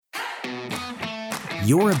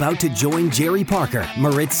You're about to join Jerry Parker,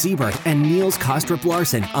 Moritz Siebert, and Niels Kostrup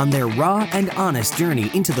Larsen on their raw and honest journey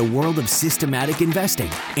into the world of systematic investing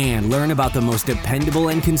and learn about the most dependable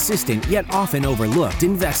and consistent yet often overlooked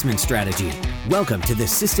investment strategy. Welcome to the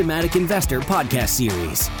Systematic Investor podcast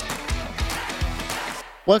series.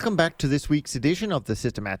 Welcome back to this week's edition of the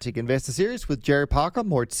Systematic Investor Series with Jerry Parker,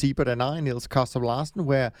 Moritz Siebert, and I, Niels Kostrup Larsen,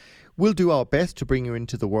 where we'll do our best to bring you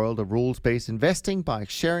into the world of rules-based investing by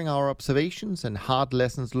sharing our observations and hard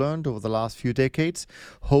lessons learned over the last few decades,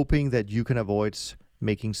 hoping that you can avoid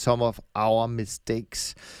making some of our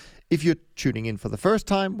mistakes. If you're tuning in for the first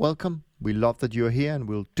time, welcome. We love that you're here, and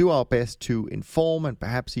we'll do our best to inform and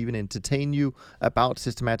perhaps even entertain you about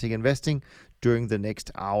systematic investing during the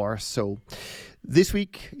next hour. So this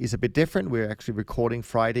week is a bit different. We're actually recording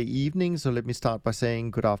Friday evening. So let me start by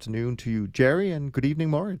saying good afternoon to you, Jerry, and good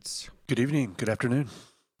evening, Moritz. Good evening. Good afternoon.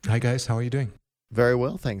 Hi, guys. How are you doing? Very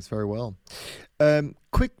well, thanks. Very well.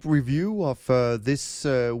 Quick review of this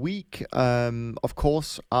week. Of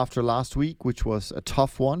course, after last week, which was a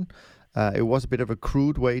tough one, it was a bit of a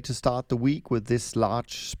crude way to start the week with this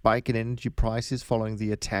large spike in energy prices following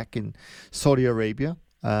the attack in Saudi Arabia.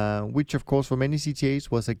 Which, of course, for many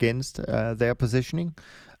CTAs was against their positioning,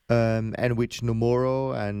 and which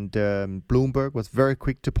Nomura and Bloomberg was very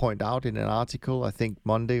quick to point out in an article, I think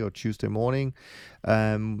Monday or Tuesday morning,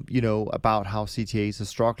 about how CTAs are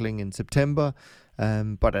struggling in September.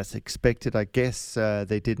 But as expected, I guess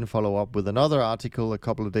they didn't follow up with another article a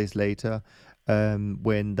couple of days later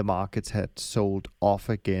when the markets had sold off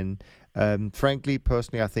again. Frankly,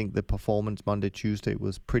 personally, I think the performance Monday, Tuesday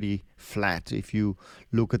was pretty flat if you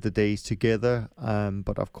look at the days together.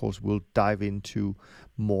 But of course, we'll dive into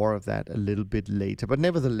more of that a little bit later. But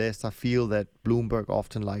nevertheless, I feel that Bloomberg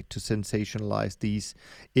often like to sensationalize these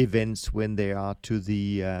events when they are to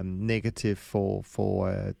the negative for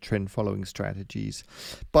trend following strategies.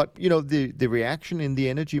 But, the reaction in the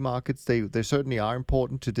energy markets, they certainly are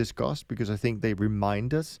important to discuss because I think they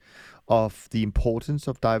remind us of the importance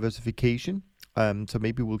of diversification. So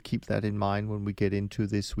maybe we'll keep that in mind when we get into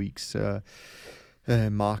this week's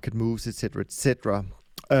market moves, etc., etc.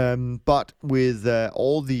 But with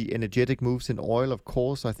all the energetic moves in oil, of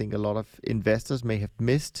course, I think a lot of investors may have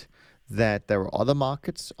missed that there are other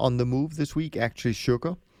markets on the move this week. Actually,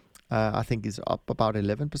 sugar, I think, is up about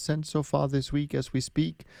 11% so far this week as we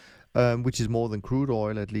speak. Which is more than crude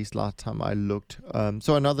oil, at least last time I looked.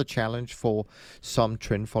 So another challenge for some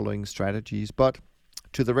trend-following strategies. But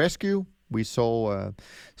to the rescue, we saw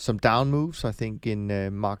some down moves. I think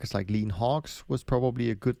in markets like lean hogs was probably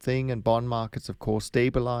a good thing. And bond markets, of course,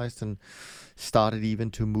 stabilized and started even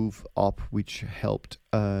to move up, which helped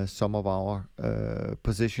some of our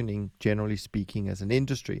positioning, generally speaking, as an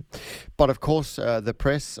industry. But of course, the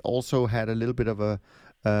press also had a little bit of a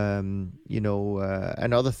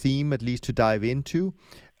another theme at least to dive into.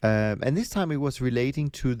 And this time it was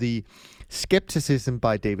relating to the skepticism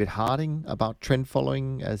by David Harding about trend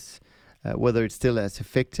following as whether it's still as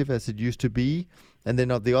effective as it used to be. And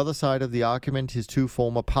then on the other side of the argument, his two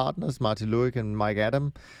former partners, Marty Lueck and Mike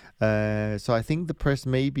Adam. So I think the press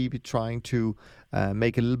may be trying to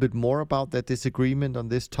make a little bit more about that disagreement on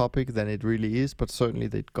this topic than it really is, but certainly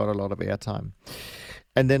they got a lot of airtime.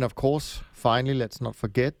 And then, of course, finally, let's not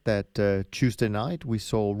forget that Tuesday night we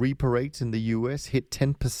saw repo rates in the US hit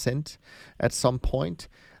 10% at some point,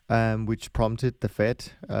 which prompted the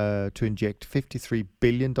Fed to inject $53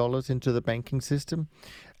 billion into the banking system,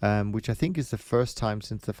 which I think is the first time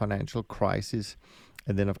since the financial crisis.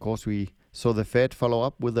 And then, of course, we saw the Fed follow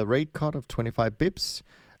up with a rate cut of 25 bips,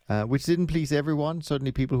 which didn't please everyone.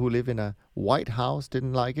 Certainly people who live in a White House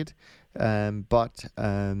didn't like it.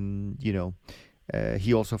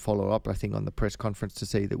 He also followed up, I think, on the press conference to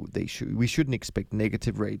say that we shouldn't expect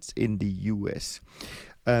negative rates in the US.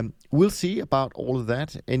 We'll see about all of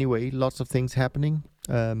that. Anyway, lots of things happening.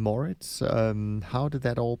 Moritz, how did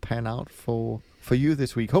that all pan out for you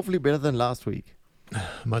this week? Hopefully better than last week.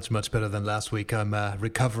 Much, much better than last week. I'm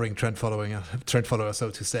recovering trend follower, so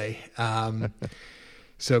to say.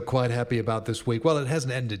 So quite happy about this week. Well, it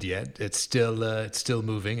hasn't ended yet. It's still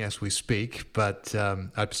moving as we speak, but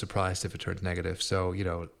I'd be surprised if it turns negative. So,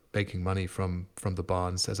 making money from the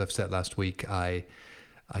bonds. As I've said last week, I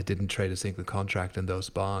didn't trade a single contract in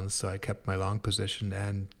those bonds, so I kept my long position,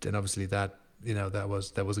 and obviously that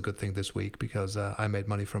was a good thing this week because I made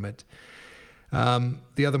money from it.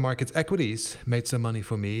 The other markets, equities, made some money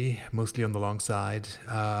for me, mostly on the long side.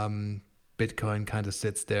 Bitcoin kind of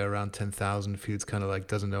sits there around 10,000, feels kind of like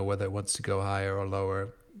doesn't know whether it wants to go higher or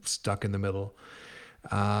lower, stuck in the middle.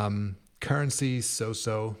 Currencies,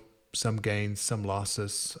 so-so, some gains, some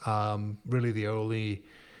losses. Really the only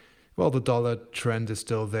Well, the dollar trend is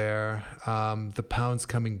still there. The pound's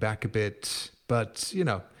coming back a bit, but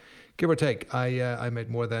give or take, I made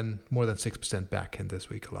more than 6% back in this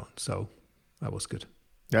week alone. So that was good.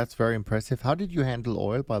 That's very impressive. How did you handle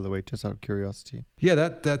oil, by the way, just out of curiosity? Yeah,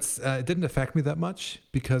 that's it didn't affect me that much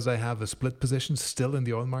because I have a split position still in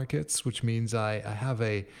the oil markets, which means I have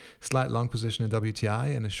a slight long position in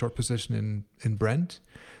WTI and a short position in Brent,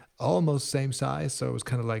 almost same size. So it was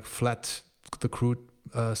kind of like flat, the crude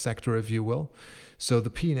sector, if you will. So the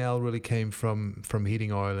P&L really came from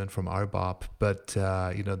heating oil and from RBOB, but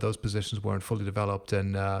those positions weren't fully developed,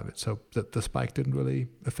 and so the spike didn't really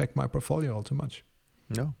affect my portfolio all too much.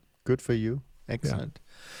 No, good for you. Excellent.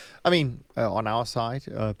 Yeah. I mean, on our side,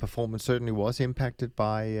 performance certainly was impacted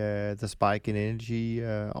by the spike in energy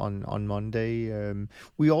on Monday.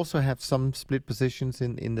 We also have some split positions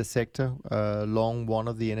in the sector, long one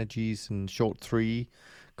of the energies and short three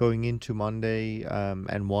going into Monday,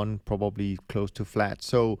 and one probably close to flat.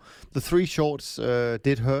 So the three shorts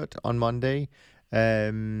did hurt on Monday.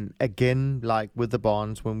 Again, like with the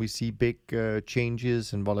bonds, when we see big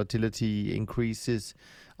changes and volatility increases,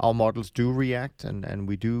 our models do react, and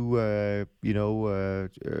we do,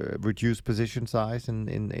 reduce position size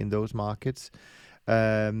in those markets.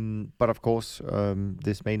 But of course,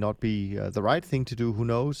 this may not be the right thing to do. Who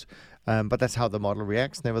knows? But that's how the model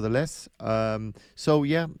reacts, nevertheless.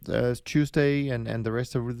 Tuesday and the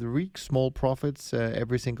rest of the week, small profits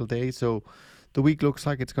every single day. So the week looks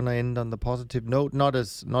like it's going to end on the positive note. Not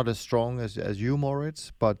as strong as you,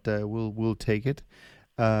 Moritz, but we'll take it.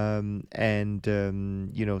 Some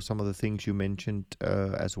of the things you mentioned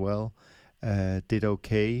as well did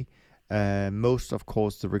okay. Most, of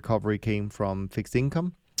course, the recovery came from fixed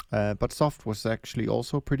income, but soft was actually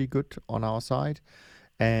also pretty good on our side,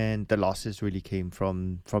 and the losses really came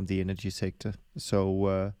from the energy sector.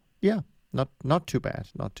 So not too bad,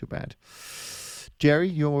 not too bad. Jerry,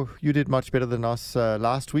 you did much better than us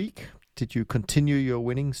last week. Did you continue your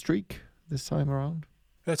winning streak this time around?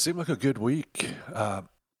 It seemed like a good week.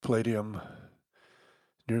 Palladium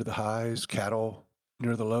near the highs, cattle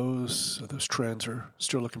near the lows. Those trends are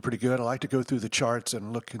still looking pretty good. I like to go through the charts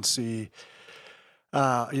and look and see,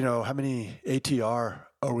 how many ATR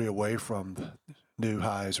are we away from new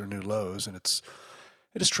highs or new lows. And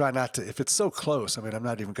I just try not to, if it's so close, I'm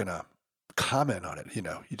not even going to comment on it.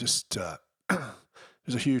 You just,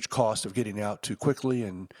 there's a huge cost of getting out too quickly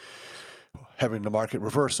and having the market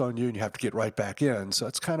reverse on you, and you have to get right back in. So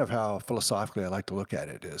that's kind of how philosophically I like to look at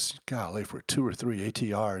it is, golly, for 2 or 3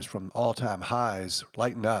 ATRs from all-time highs,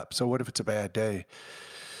 lighten up. So what if it's a bad day?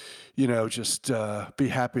 Just be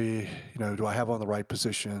happy. Do I have on the right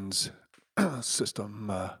positions? System,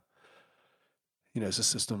 is the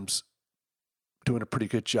system's doing a pretty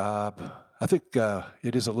good job. I think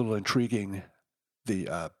it is a little intriguing,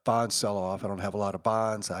 the bond sell-off. I don't have a lot of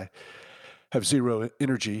bonds. I have zero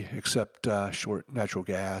energy except short natural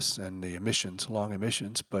gas and the emissions, long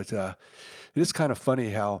emissions. But it is kind of funny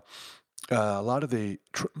how a lot of the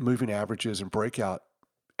moving averages and breakout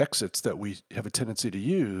exits that we have a tendency to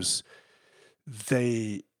use,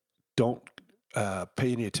 they don't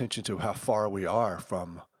pay any attention to how far we are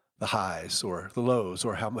from the highs or the lows,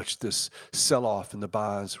 or how much this sell-off in the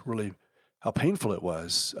bonds really, how painful it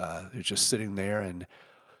was. They're just sitting there, and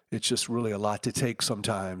it's just really a lot to take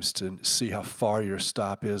sometimes to see how far your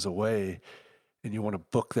stop is away, and you want to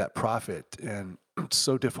book that profit. And it's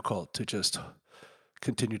so difficult to just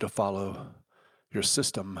continue to follow your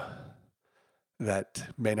system that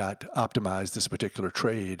may not optimize this particular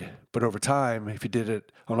trade. But over time, if you did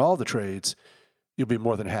it on all the trades, you'll be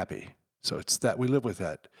more than happy. So it's that we live with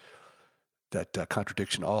that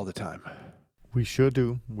contradiction all the time. We sure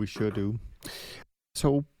do.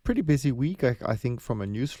 So pretty busy week, I think, from a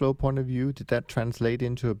news flow point of view. Did that translate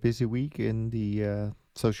into a busy week in the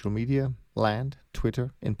social media land,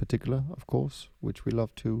 Twitter in particular, of course, which we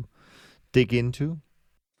love to dig into?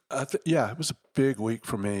 It was a big week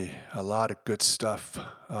for me. A lot of good stuff,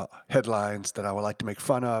 headlines that I would like to make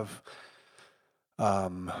fun of,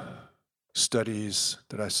 studies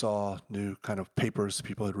that I saw, new kind of papers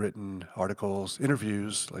people had written, articles,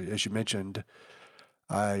 interviews. Like, as you mentioned,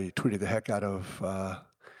 I tweeted the heck out of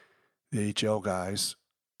the HL guys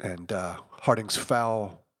and Harding's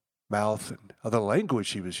foul mouth and other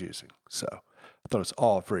language he was using. So I thought it was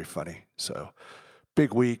all very funny. So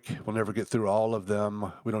big week. We'll never get through all of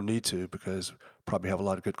them. We don't need to, because probably have a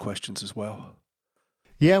lot of good questions as well.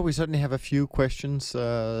 Yeah, we certainly have a few questions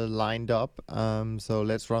lined up. So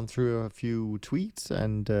let's run through a few tweets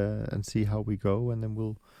and see how we go, and then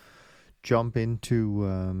we'll jump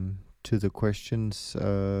into to the questions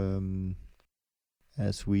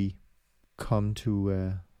as we come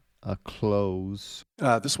to close?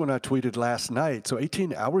 This one I tweeted last night. So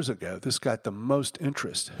 18 hours ago, this got the most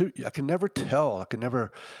interest. I can never tell.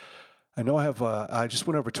 I know I just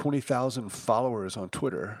went over 20,000 followers on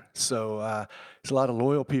Twitter. So there's a lot of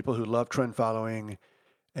loyal people who love trend following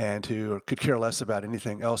and who could care less about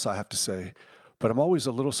anything else I have to say. But I'm always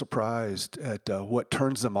a little surprised at what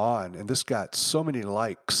turns them on. And this got so many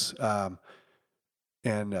likes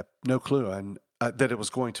and no clue that it was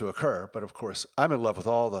going to occur. But of course, I'm in love with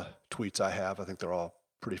all the tweets I have. I think they're all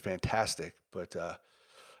pretty fantastic. But I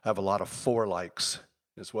have a lot of 4 likes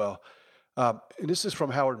as well. And this is from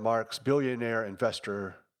Howard Marks, billionaire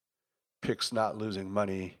investor picks not losing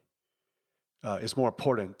money is more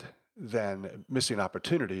important than missing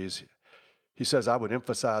opportunities. He says, I would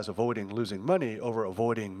emphasize avoiding losing money over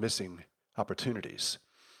avoiding missing opportunities.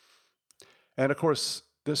 And of course,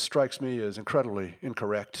 this strikes me as incredibly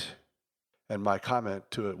incorrect. And my comment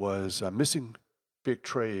to it was missing big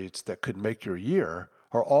trades that could make your year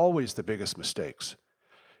are always the biggest mistakes.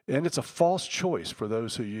 And it's a false choice for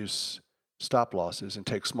those who use stop losses and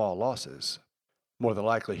take small losses. More than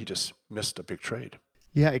likely, he just missed a big trade.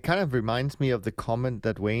 Yeah, it kind of reminds me of the comment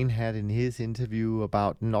that Wayne had in his interview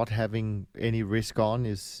about not having any risk on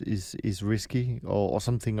is risky or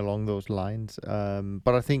something along those lines.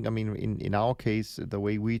 But I think, in our case, the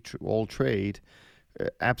way we all trade,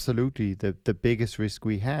 absolutely the biggest risk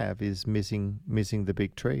we have is missing the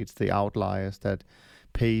big trades, the outliers that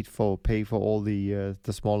pay for all the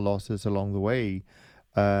small losses along the way.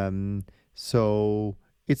 So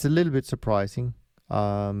it's a little bit surprising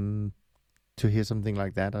to hear something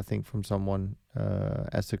like that, I think, from someone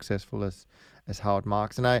as successful as Howard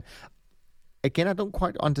Marks. And I don't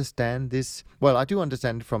quite understand this. Well, I do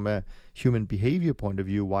understand from a human behavior point of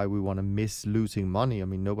view why we want to miss losing money. I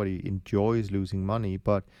mean, nobody enjoys losing money,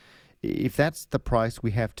 but if that's the price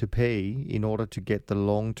we have to pay in order to get the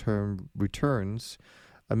long-term returns,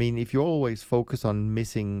 I mean, if you always focus on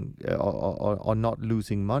missing or not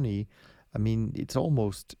losing money, I mean, it's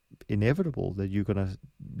almost inevitable that you're going to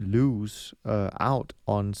lose out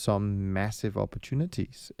on some massive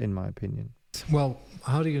opportunities, in my opinion. Well,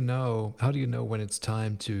 how do you know when it's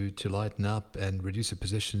time to lighten up and reduce your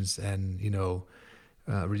positions and,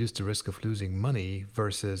 reduce the risk of losing money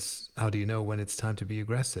versus how do you know when it's time to be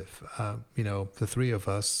aggressive? The 3 of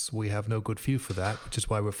us, we have no good feel for that, which is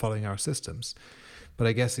why we're following our systems. But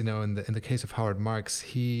I guess, in the case of Howard Marks,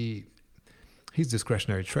 he's a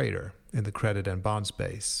discretionary trader in the credit and bond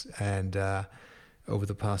space. And over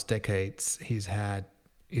the past decades, he's had,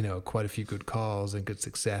 quite a few good calls and good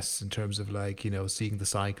success in terms of seeing the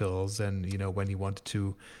cycles and, when he wanted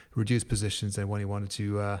to reduce positions and when he wanted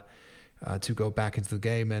to go back into the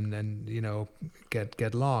game and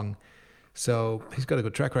get long. So he's got a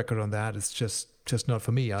good track record on that. It's just not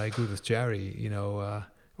for me. I agree with Jerry,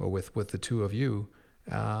 or with the 2 of you.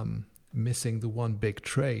 Missing the one big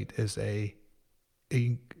trade is a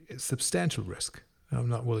substantial risk. I'm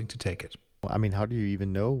not willing to take it. I mean, how do you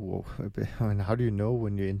even know? How do you know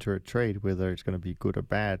when you enter a trade whether it's going to be good or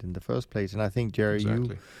bad in the first place? And I think, Jerry,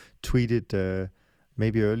 exactly. You tweeted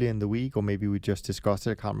maybe earlier in the week, or maybe we just discussed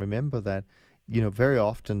it, I can't remember, that, very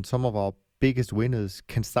often some of our biggest winners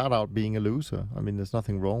can start out being a loser. I mean, there's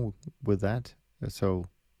nothing wrong with that. So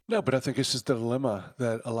no, but I think this is the dilemma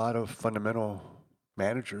that a lot of fundamental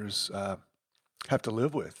managers have to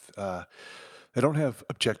live with. They don't have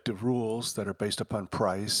objective rules that are based upon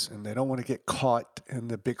price, and they don't want to get caught in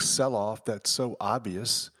the big sell-off that's so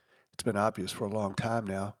obvious. It's been obvious for a long time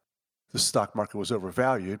now. The stock market was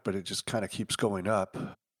overvalued, but it just kind of keeps going up.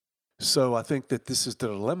 So I think that this is the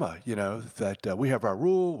dilemma, that we have our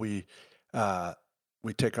rule, we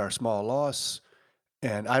take our small loss,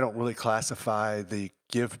 and I don't really classify the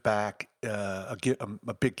give back, a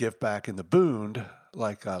big give back in the Bund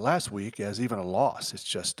like last week as even a loss. It's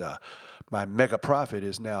just my mega profit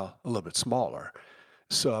is now a little bit smaller.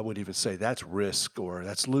 So I would even say that's risk or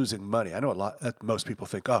that's losing money. I know a lot that most people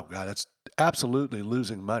think, oh God, that's absolutely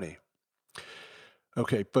losing money.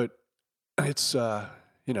 Okay, but it's, I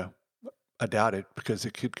doubt it because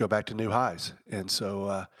it could go back to new highs. And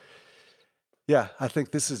so, I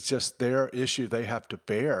think this is just their issue they have to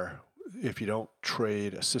bear if you don't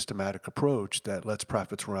trade a systematic approach that lets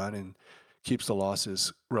profits run and keeps the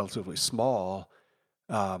losses relatively small.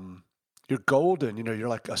 You're golden, you're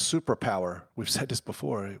like a superpower. We've said this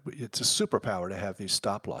before. It's a superpower to have these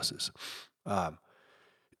stop losses.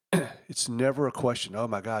 It's never a question, oh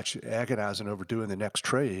my gosh, you're agonizing over doing the next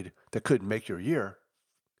trade that could make your year.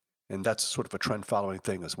 And that's sort of a trend following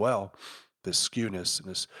thing as well. This skewness and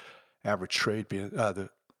this average trade being, the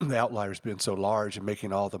outliers being so large and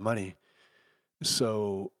making all the money.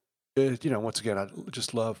 So once again, I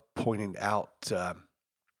just love pointing out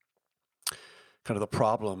kind of the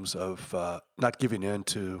problems of not giving in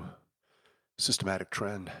to systematic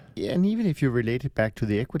trend. Yeah, and even if you relate it back to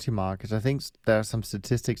the equity markets, I think there are some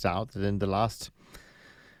statistics out that in the last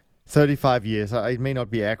 35 years, it may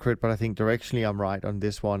not be accurate, but I think directionally I'm right on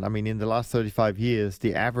this one. I mean, in the last 35 years,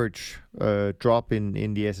 the average drop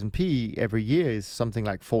in the S&P every year is something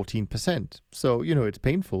like 14%. So, it's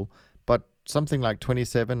painful, but something like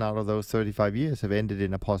 27 out of those 35 years have ended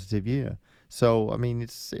in a positive year. So, I mean,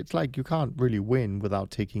 it's like you can't really win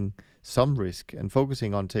without taking some risk, and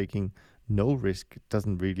focusing on taking no risk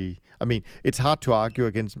doesn't really. I mean, it's hard to argue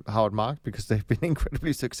against Howard Marks because they've been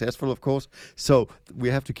incredibly successful, of course. So we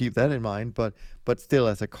have to keep that in mind. But still,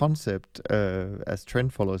 as a concept, as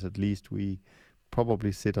trend followers at least, we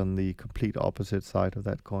probably sit on the complete opposite side of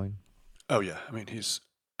that coin. Oh yeah, I mean he's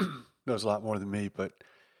knows a lot more than me, but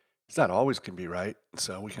he's not always can be right.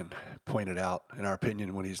 So we can point it out in our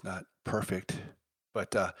opinion when he's not perfect.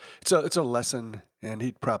 But it's a lesson, and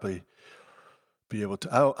he'd probably be able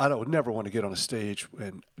to. I don't never want to get on a stage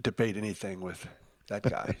and debate anything with that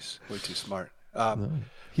guy. He's way too smart. No.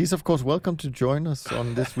 He's of course welcome to join us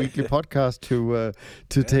on this weekly podcast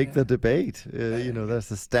to take the debate.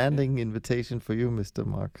 There's a standing invitation for you, Mr.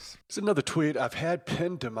 Marks. It's another tweet I've had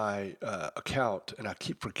pinned to my account, and I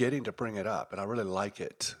keep forgetting to bring it up, and I really like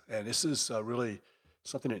it. And this is really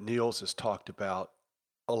something that Niels has talked about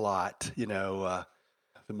a lot.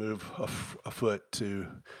 The move afoot to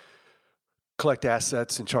collect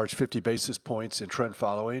assets and charge 50 basis points in trend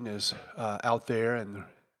following is out there, and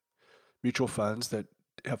mutual funds that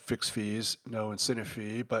have fixed fees, no incentive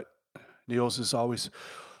fee. But Niels has always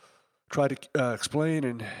tried to explain,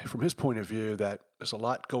 and from his point of view, that there's a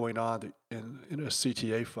lot going on in a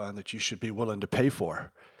CTA fund that you should be willing to pay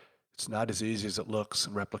for. It's not as easy as it looks,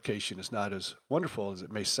 and replication is not as wonderful as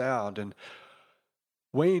it may sound. And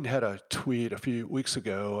Wayne had a tweet a few weeks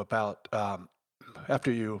ago about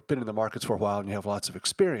after you've been in the markets for a while and you have lots of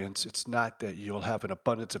experience, it's not that you'll have an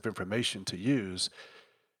abundance of information to use.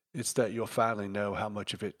 It's that you'll finally know how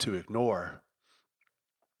much of it to ignore.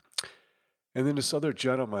 And then this other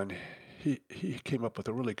gentleman, he came up with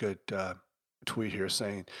a really good tweet here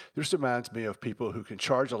saying, this reminds me of people who can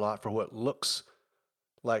charge a lot for what looks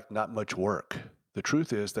like not much work. The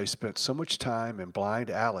truth is they spent so much time in blind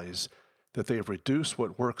alleys that they have reduced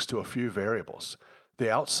what works to a few variables.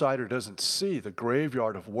 The outsider doesn't see the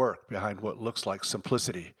graveyard of work behind what looks like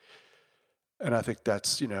simplicity. And I think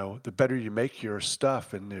that's, the better you make your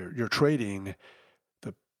stuff and your trading,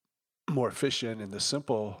 the more efficient and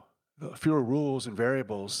the fewer rules and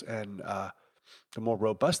variables, and the more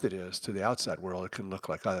robust it is to the outside world. It can look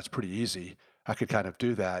like, oh, that's pretty easy. I could kind of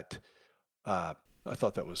do that. I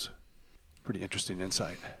thought that was pretty interesting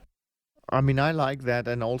insight. I mean, I like that.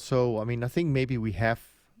 And also, I think maybe we have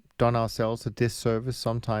done ourselves a disservice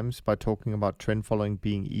sometimes by talking about trend following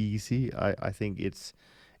being easy. I think it's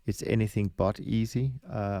anything but easy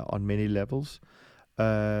on many levels.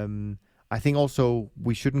 I think also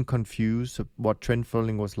we shouldn't confuse what trend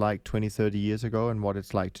following was like 20, 30 years ago and what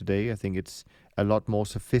it's like today. I think it's a lot more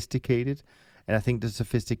sophisticated. And I think the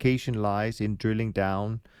sophistication lies in drilling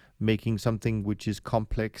down, making something which is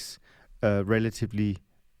complex relatively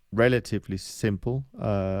simple.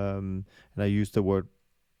 And I use the word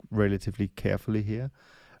relatively carefully here.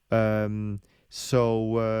 And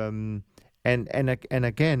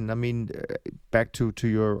again, back to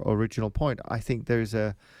your original point, I think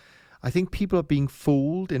people are being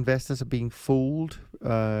fooled, investors are being fooled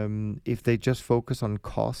if they just focus on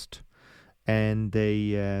cost. And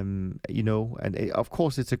they, of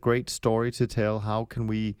course, it's a great story to tell. How can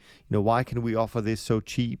we, why can we offer this so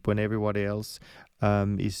cheap when everybody else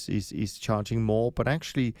is charging more? But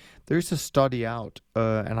actually, there's a study out,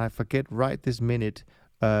 and I forget right this minute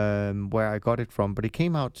where I got it from, but it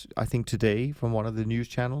came out, I think, today from one of the news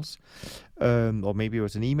channels, or maybe it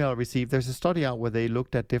was an email I received. There's a study out where they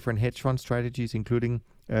looked at different hedge fund strategies, including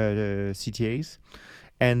CTAs,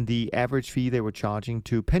 and the average fee they were charging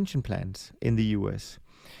to pension plans in the US.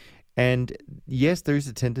 And yes, there is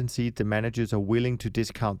a tendency the managers are willing to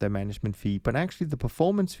discount their management fee, but actually the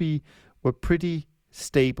performance fee were pretty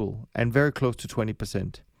stable and very close to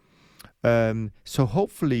 20%. So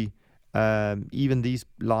hopefully, even these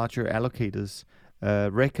larger allocators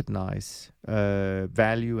recognize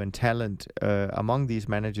value and talent among these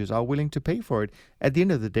managers, are willing to pay for it. At the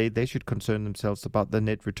end of the day, they should concern themselves about the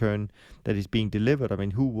net return that is being delivered. I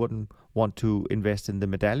mean, who wouldn't want to invest in the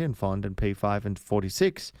Medallion Fund and pay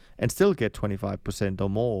 5.46 and still get 25% or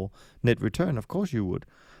more net return? Of course you would.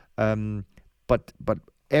 But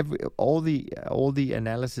all the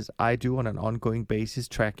analysis I do on an ongoing basis,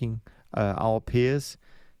 tracking our peers,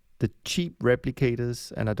 the cheap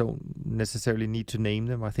replicators, and I don't necessarily need to name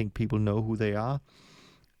them. I think people know who they are.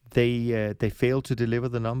 They fail to deliver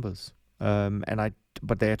the numbers,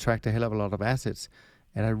 but they attract a hell of a lot of assets,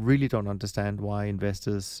 and I really don't understand why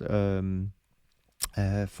investors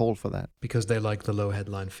fall for that. Because they like the low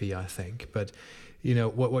headline fee, I think. But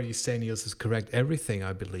what you say, Niels, is correct. Everything,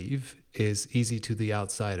 I believe, is easy to the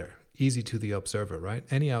outsider, easy to the observer, right?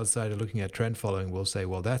 Any outsider looking at trend following will say,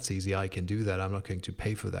 well, that's easy. I can do that. I'm not going to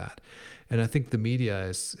pay for that. And I think the media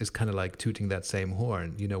is kind of like tooting that same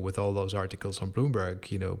horn, with all those articles on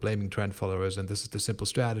Bloomberg, blaming trend followers, and this is the simple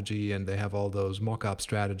strategy, and they have all those mock-up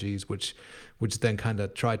strategies, which then kind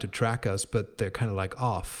of try to track us, but they're kind of like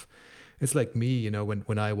off. It's like me,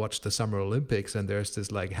 when I watch the Summer Olympics and there's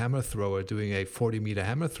this like hammer thrower doing a 40-meter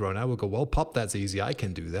hammer throw, and I will go, well, pop, that's easy. I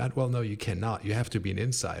can do that. Well, no, you cannot. You have to be an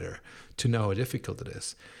insider to know how difficult it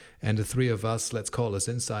is. And the three of us, let's call us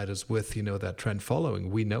insiders with, that trend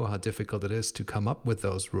following, we know how difficult it is to come up with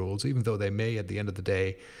those rules, even though they may, at the end of the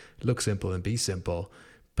day, look simple and be simple.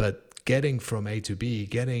 But getting from A to B,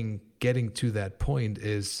 getting to that point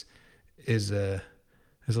is a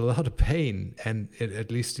lot of pain, and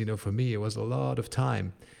at least for me, it was a lot of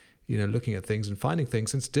time, looking at things and finding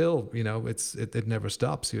things, and still, it never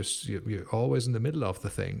stops. You're always in the middle of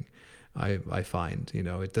the thing. I find,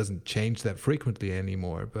 it doesn't change that frequently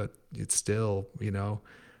anymore, but it's still, you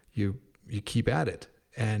keep at it,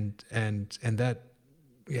 and that,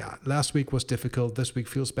 last week was difficult. This week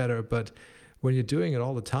feels better, but when you're doing it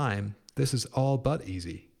all the time, this is all but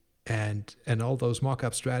easy, and all those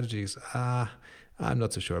mock-up strategies, I'm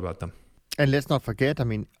not so sure about them. And let's not forget,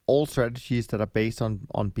 all strategies that are based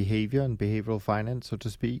on behavior and behavioral finance, so to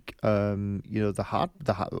speak, the hard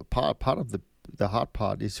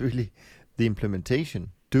part is really the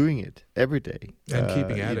implementation, doing it every day. And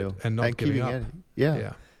keeping at it and not giving up.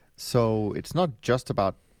 Yeah. So it's not just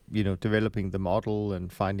about, developing the model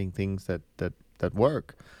and finding things that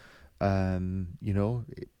work.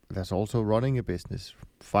 There's also running a business,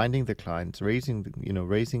 finding the clients, raising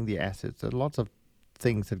the assets. There are lots of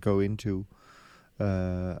things that go into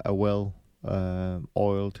a well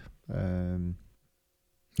oiled.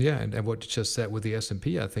 Yeah, and what you just said with the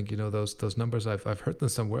S&P, I think those numbers I've heard them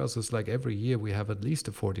somewhere else. It's like every year we have at least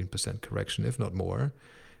a 14% correction, if not more,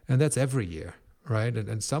 and that's every year, right?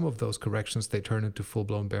 And some of those corrections, they turn into full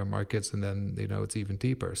blown bear markets, and then it's even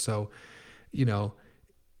deeper. So,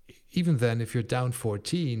 even then, if you're down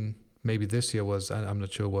 14. Maybe this year was, I'm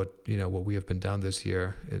not sure what we have been down this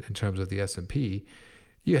year in terms of the S&P,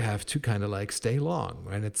 you have to kind of like stay long.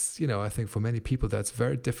 And it's, I think for many people that's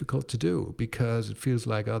very difficult to do because it feels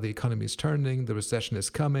like, the economy is turning, the recession is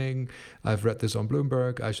coming. I've read this on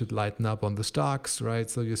Bloomberg. I should lighten up on the stocks, right?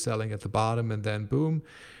 So you're selling at the bottom and then boom.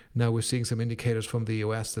 Now we're seeing some indicators from the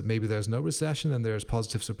US that maybe there's no recession and there's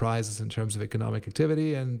positive surprises in terms of economic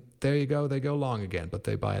activity. And there you go, they go long again, but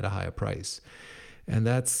they buy at a higher price. And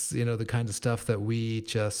that's, the kind of stuff that we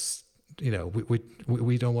just,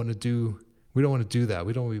 we don't want to do. We don't want to do that.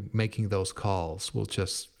 We don't want to be making those calls. We'll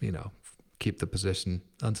just, keep the position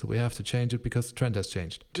until we have to change it because the trend has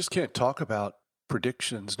changed. Just can't talk about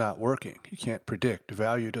predictions not working. You can't predict.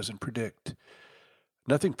 Value doesn't predict.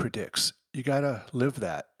 Nothing predicts. You got to live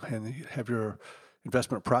that and have your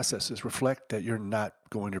investment processes reflect that you're not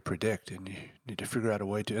going to predict, and you need to figure out a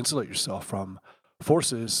way to insulate yourself from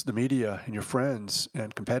forces, the media and your friends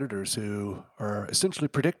and competitors who are essentially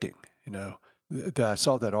predicting. I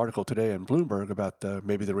saw that article today in Bloomberg about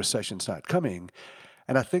maybe the recession's not coming.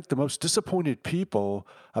 And I think the most disappointed people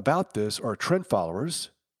about this are trend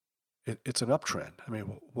followers. It's an uptrend.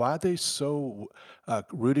 Why are they so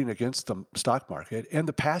rooting against the stock market, and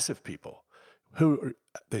the passive people who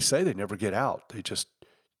they say they never get out. You just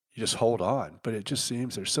hold on. But it just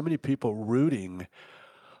seems there's so many people rooting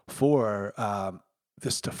for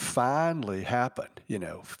this to finally happen,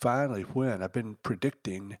 finally when. I've been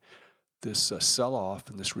predicting this sell-off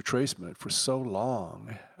and this retracement for so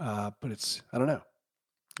long, but I don't know.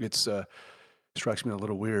 It strikes me a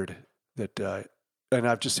little weird that, and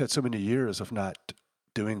I've just had so many years of not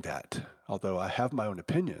doing that, although I have my own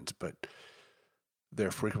opinions, but they're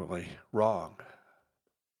frequently wrong.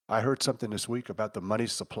 I heard something this week about the money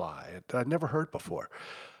supply that I'd never heard before,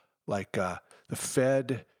 like the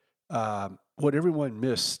Fed. What everyone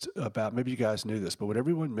missed about, maybe you guys knew this, but what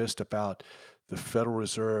everyone missed about the Federal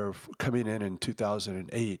Reserve coming in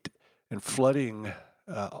 2008 and flooding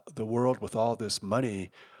the world with all this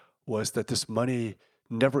money was that this money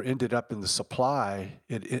never ended up in the supply.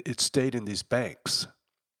 It stayed in these banks.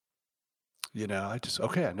 I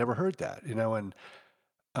never heard that, and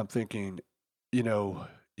I'm thinking,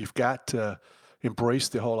 you've got to embrace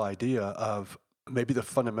the whole idea of maybe the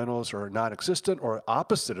fundamentals are non-existent or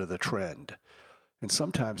opposite of the trend. And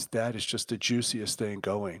sometimes that is just the juiciest thing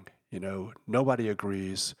going. Nobody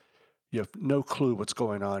agrees. You have no clue what's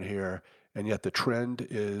going on here. And yet the trend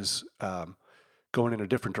is going in a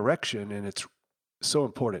different direction. And it's so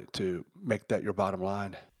important to make that your bottom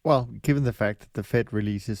line. Well, given the fact that the Fed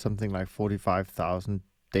releases something like 45,000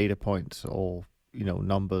 data points or,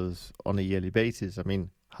 numbers on a yearly basis, I mean,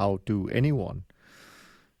 how do anyone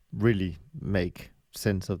really make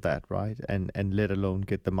sense of that, right? And let alone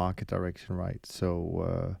get the market direction right.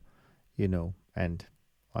 So, and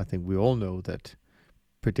I think we all know that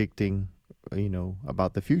predicting,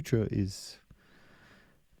 about the future is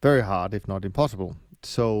very hard, if not impossible.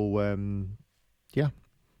 So,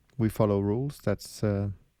 we follow rules. That's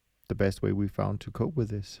the best way we found to cope with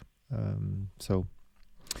this. So,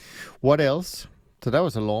 what else? So that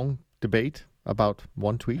was a long debate about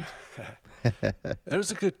one tweet. There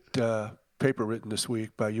was a good paper written this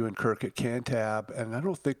week by you and Kirk at Cantab, and I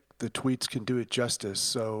don't think the tweets can do it justice.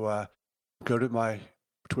 So go to my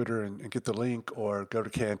Twitter and get the link, or go to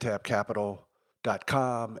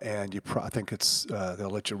cantabcapital.com, and I think it's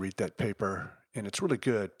they'll let you read that paper, and it's really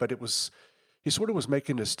good. But he sort of was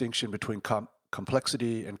making a distinction between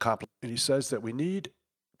complexity and and he says that we need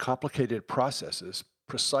complicated processes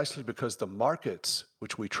precisely because the markets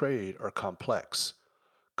which we trade are complex.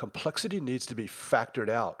 Complexity needs to be factored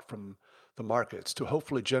out from the markets to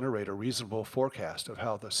hopefully generate a reasonable forecast of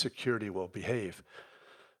how the security will behave.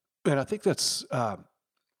 And I think that's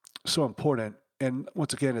so important. And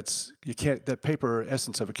once again, that paper,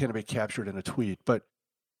 essence of it, can't be captured in a tweet. But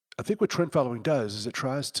I think what trend following does is it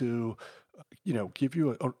tries to, give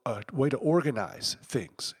you a way to organize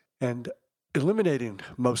things. And eliminating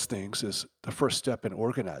most things is the first step in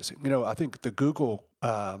organizing. I think the Google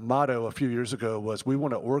motto a few years ago was, we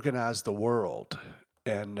want to organize the world.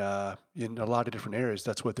 And in a lot of different areas,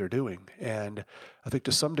 that's what they're doing. And I think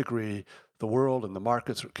to some degree, the world and the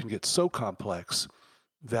markets can get so complex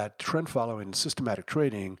that trend following and systematic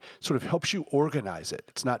trading sort of helps you organize it.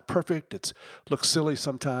 It's not perfect. It looks silly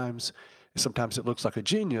sometimes. Sometimes it looks like a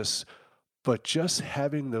genius. But just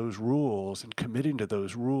having those rules and committing to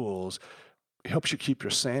those rules helps you keep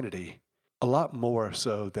your sanity a lot more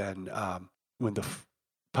so than when the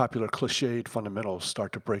popular cliched fundamentals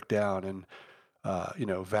start to break down and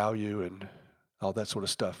value and all that sort of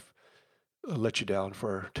stuff let you down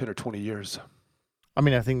for 10 or 20 years. I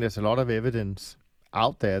mean, I think there's a lot of evidence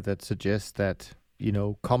out there that suggests that,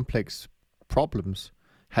 complex problems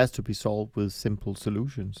has to be solved with simple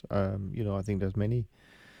solutions. I think there's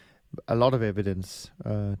a lot of evidence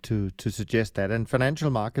to suggest that. And financial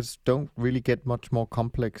markets don't really get much more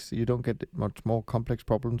complex. You don't get much more complex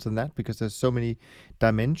problems than that because there's so many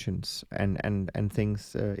dimensions and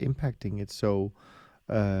things impacting it. So,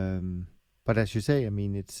 but as you say, I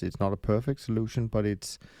mean, it's not a perfect solution, but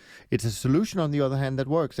it's a solution on the other hand that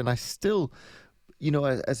works. And I still,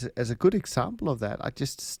 as a good example of that, I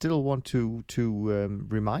just still want to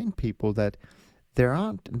remind people that there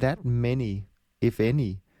aren't that many, if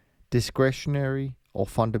any, discretionary or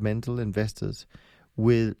fundamental investors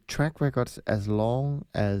with track records as long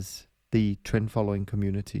as the trend following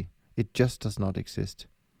community. It just does not exist.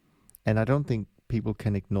 And I don't think people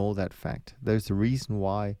can ignore that fact. There's a reason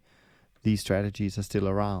why these strategies are still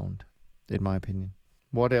around, in my opinion.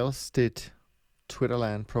 What else did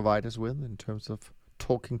Twitterland provide us with in terms of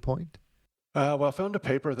talking point? Well, I found a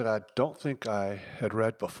paper that I don't think I had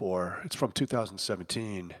read before. It's from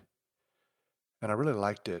 2017. And I really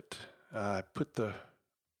liked it. I put the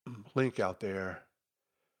link out there,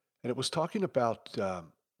 and it was talking about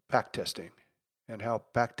backtesting and how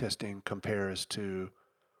backtesting compares to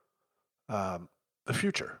the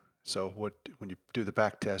future. So when you do the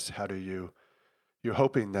backtest, how do you're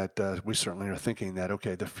hoping that we certainly are thinking that,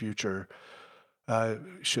 okay, the future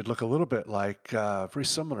should look a little bit like, very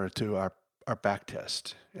similar to our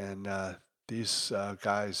backtest. And these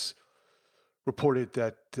guys reported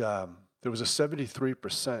that there was a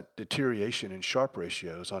 73% deterioration in Sharpe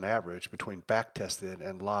ratios on average between backtested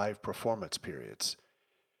and live performance periods,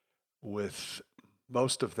 with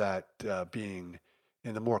most of that being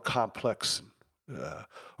in the more complex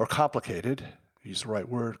or complicated, use the right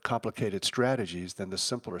word, complicated strategies than the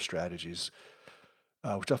simpler strategies,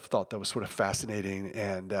 which I thought that was sort of fascinating.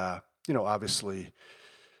 And, obviously,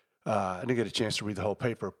 I didn't get a chance to read the whole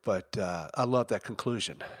paper, but I love that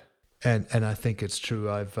conclusion. And I think it's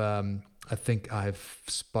true. I think I've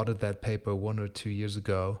spotted that paper 1 or 2 years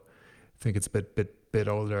ago. I think it's a bit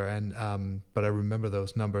older, and but I remember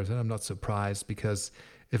those numbers, and I'm not surprised because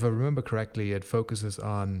if I remember correctly, it focuses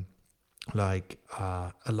on like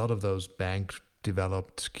a lot of those bank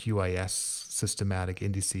developed QIS systematic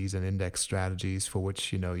indices and index strategies for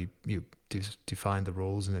which, you define the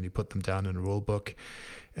rules and then you put them down in a rule book,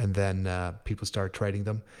 and then people start trading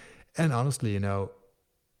them. And honestly,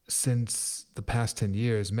 since the past 10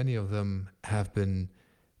 years, many of them have been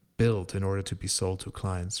built in order to be sold to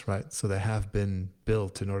clients, right? So they have been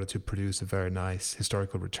built in order to produce a very nice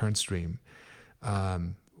historical return stream,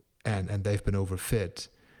 and they've been overfit,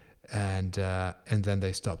 and then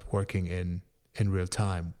they stop working in real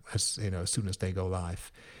time as soon as they go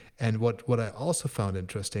live. And what I also found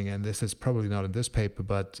interesting, and this is probably not in this paper,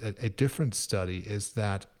 but a different study, is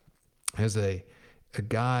that there's a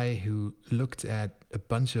guy who looked at a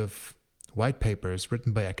bunch of white papers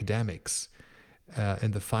written by academics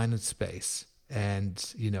in the finance space,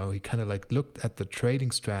 and he kind of like looked at the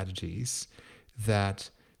trading strategies that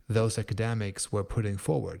those academics were putting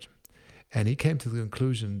forward, and he came to the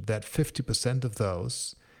conclusion that 50% of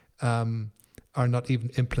those are not even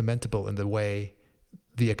implementable in the way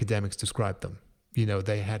the academics described them.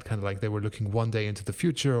 They had kind of like, they were looking one day into the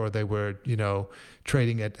future, or they were,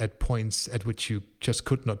 trading at points at which you just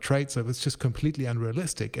could not trade. So it's just completely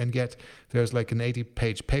unrealistic. And yet there's like an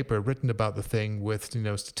 80-page paper written about the thing with,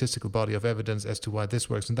 statistical body of evidence as to why this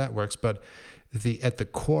works and that works. But at the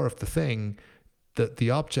core of the thing,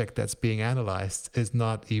 the object that's being analyzed is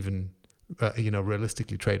not even,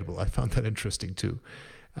 realistically tradable. I found that interesting too.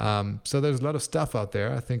 So there's a lot of stuff out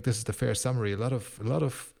there. I think this is the fair summary. A lot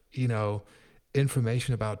of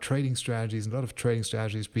information about trading strategies, and a lot of trading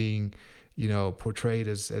strategies being, portrayed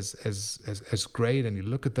as great, and you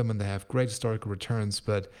look at them and they have great historical returns.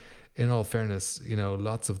 But in all fairness,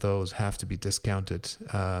 lots of those have to be discounted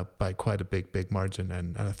by quite a big margin.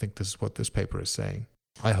 And I think this is what this paper is saying.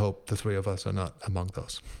 I hope the three of us are not among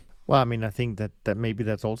those. Well, I mean, I think that maybe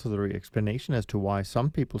that's also the explanation as to why some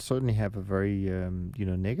people certainly have a very,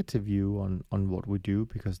 negative view on what we do,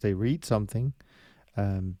 because they read something.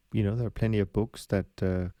 There are plenty of books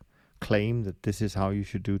that claim that this is how you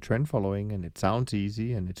should do trend following, and it sounds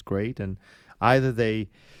easy and it's great. And either they,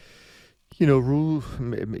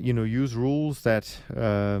 use rules that,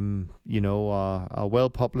 are well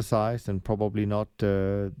publicized and probably not,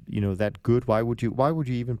 that good. Why would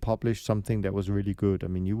you even publish something that was really good? I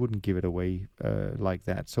mean, you wouldn't give it away like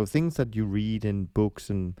that. So things that you read in books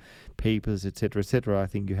and papers, et cetera, I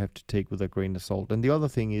think you have to take with a grain of salt. And the other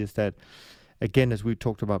thing is that, again, as we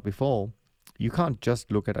talked about before, you can't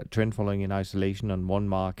just look at trend following in isolation on one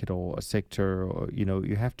market or a sector, or,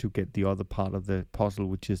 you have to get the other part of the puzzle,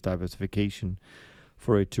 which is diversification,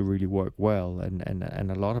 for it to really work well.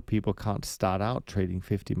 And a lot of people can't start out trading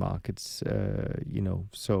 50 markets,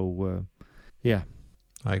 so, yeah.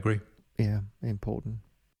 I agree. Yeah, important.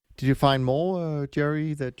 Did you find more,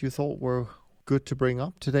 Jerry, that you thought were good to bring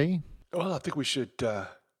up today? Well, I think we should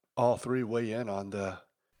all three weigh in on the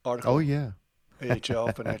article. Oh, yeah.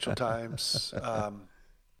 AHL, Financial Times.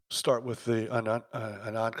 Start with a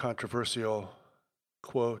non-controversial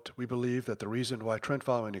quote. We believe that the reason why trend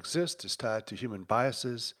following exists is tied to human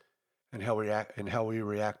biases and how we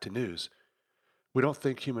react to news. We don't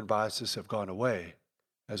think human biases have gone away.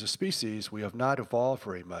 As a species, we have not evolved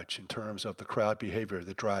very much in terms of the crowd behavior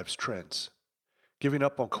that drives trends. Giving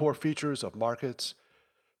up on core features of markets,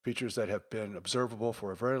 features that have been observable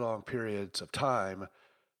for a very long periods of time,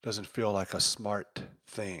 doesn't feel like a smart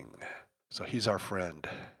thing. So he's our friend.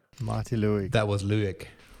 Marty Luik. That was Luik,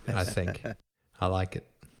 I think. I like it.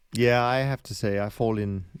 Yeah, I have to say I fall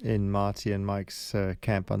in Marty and Mike's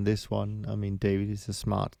camp on this one. I mean, David is a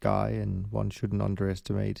smart guy, and one shouldn't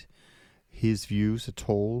underestimate his views at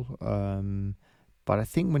all. But I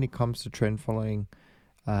think when it comes to trend following,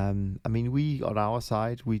 we on our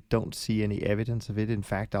side, we don't see any evidence of it. In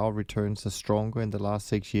fact, our returns are stronger in the last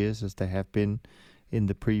 6 years as they have been in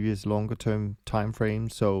the previous longer term time frame.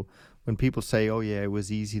 So when people say, oh yeah, it was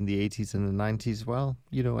easy in the 80s and the 90s, well,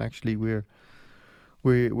 actually we're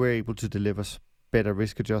able to deliver better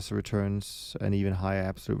risk adjusted returns and even higher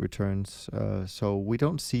absolute returns. So we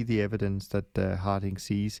don't see the evidence that Harding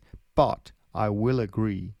sees. But I will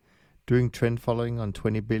agree, doing trend following on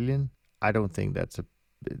 20 billion, I don't think that's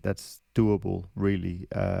doable really,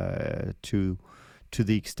 to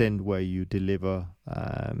the extent where you deliver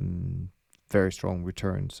very strong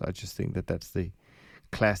returns. I just think that's the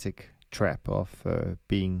classic trap of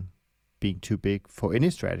being too big for any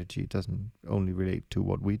strategy. It doesn't only relate to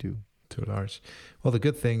what we do. Too large. Well, the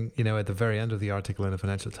good thing, at the very end of the article in the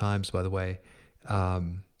Financial Times, by the way, I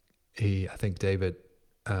think David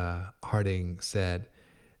Harding said,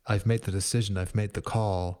 I've made the decision, I've made the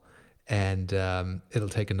call, and it'll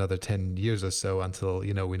take another 10 years or so until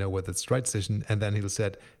we know whether it's the right decision. And then he'll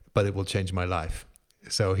said, but it will change my life.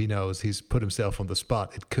 So he knows he's put himself on the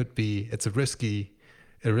spot. It's a risky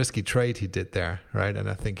trade he did there, right? And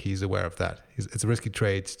I think he's aware of that. It's a risky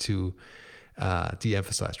trade to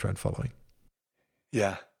de-emphasize trend following.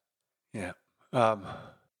 Yeah.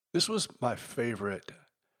 This was my favorite.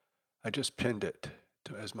 I just pinned it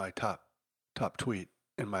as my top tweet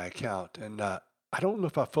in my account, and I don't know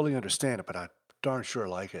if I fully understand it, but I darn sure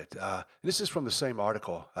like it. This is from the same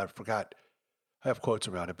article. I forgot. I have quotes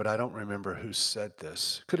around it, but I don't remember who said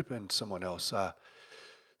this. Could have been someone else.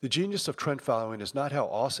 The genius of trend following is not how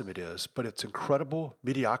awesome it is, but its incredible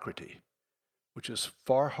mediocrity, which is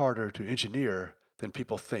far harder to engineer than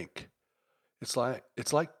people think. It's like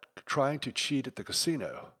trying to cheat at the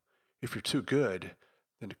casino. If you're too good,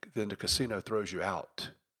 then the casino throws you out.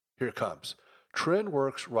 Here it comes. Trend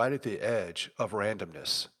works right at the edge of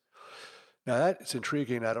randomness. Now that's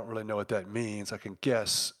intriguing. I don't really know what that means. I can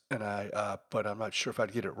guess, but I'm not sure if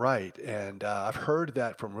I'd get it right. And I've heard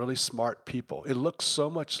that from really smart people. It looks so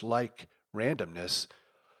much like randomness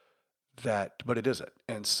but it isn't.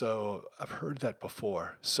 And so I've heard that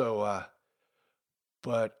before. So,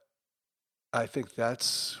 but I think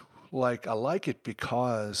that's I like it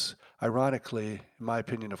because, ironically, in my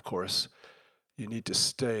opinion, of course, you need to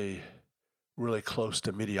stay really close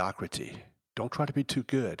to mediocrity. Don't try to be too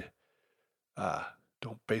good.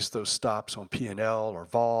 Don't base those stops on P&L or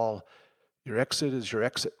vol. Your exit is your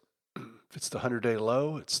exit. If it's the 100-day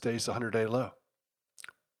low, it stays the 100-day low.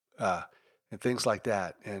 And things like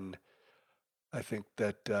that. And I think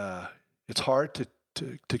that it's hard to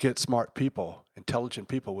get smart people, intelligent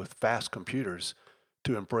people with fast computers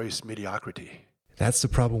to embrace mediocrity. That's the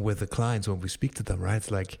problem with the clients when we speak to them, right? It's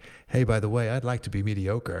like, hey, by the way, I'd like to be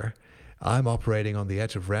mediocre. I'm operating on the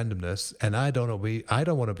edge of randomness, and I don't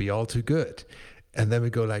want to be all too good. And then we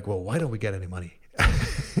go like, well, why don't we get any money?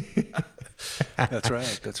 That's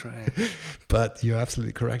right. But you're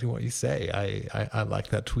absolutely correct in what you say. I like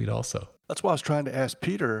that tweet also. That's why I was trying to ask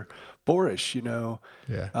Peter Borish,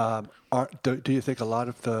 do you think a lot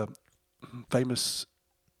of the famous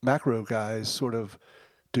macro guys sort of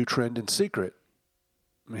do trend in secret?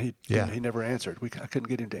 I mean, he never answered. I couldn't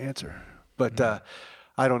get him to answer. But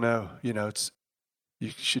I don't know. You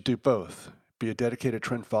should do both. Be a dedicated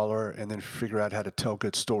trend follower and then figure out how to tell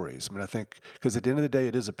good stories. I mean, I think because at the end of the day,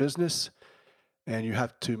 it is a business, and you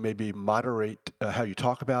have to maybe moderate how you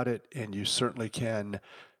talk about it, and you certainly can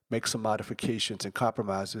make some modifications and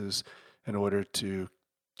compromises in order to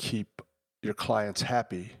keep your clients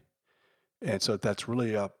happy. And so that's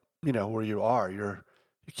really where you are. You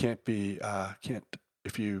can't be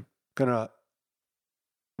if you're gonna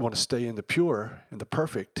want to stay in the pure and the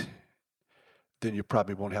perfect, then you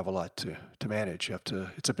probably won't have a lot to manage.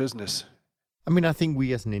 It's a business. I mean, I think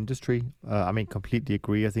we as an industry, completely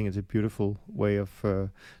agree. I think it's a beautiful way of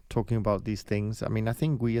talking about these things. I mean, I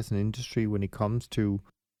think we as an industry, when it comes to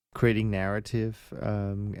creating narrative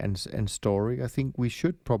and story, I think we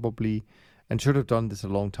should probably, and should have done this a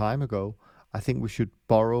long time ago, I think we should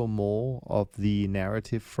borrow more of the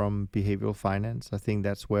narrative from behavioral finance. I think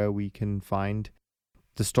that's where we can find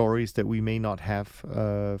the stories that we may not have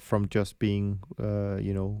from just being,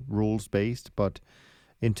 rules-based, but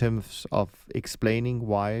in terms of explaining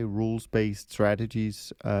why rules-based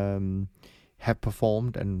strategies have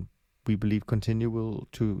performed and we believe continue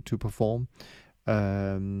to perform.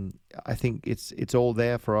 I think it's all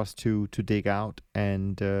there for us to dig out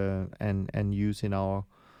and use in our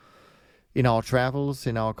travels,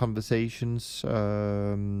 in our conversations.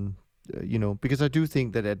 Because I do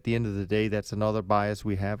think that at the end of the day, that's another bias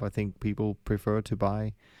we have. I think people prefer to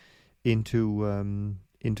buy into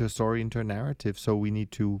a story, into a narrative. So we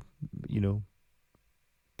need to,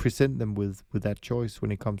 present them with that choice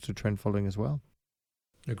when it comes to trend following as well.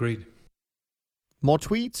 Agreed. More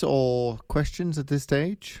tweets or questions at this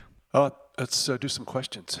stage? Let's do some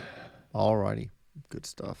questions. Alrighty, good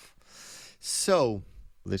stuff. So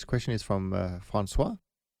this question is from Francois,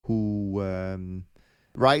 who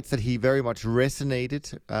writes that he very much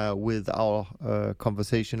resonated with our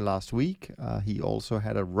conversation last week. He also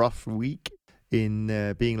had a rough week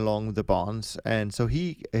in being long the bonds, and so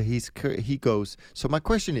he goes. So my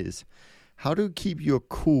question is, how do you keep your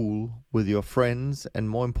cool with your friends and,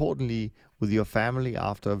 more importantly, with your family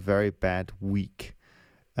after a very bad week?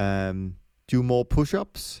 Do more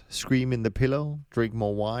push-ups, scream in the pillow, drink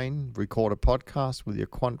more wine, record a podcast with your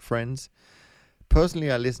quant friends.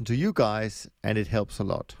 Personally, I listen to you guys, and it helps a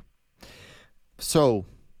lot. So,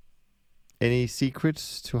 any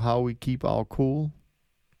secrets to how we keep our cool?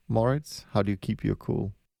 Moritz, how do you keep your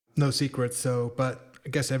cool? No secrets. But I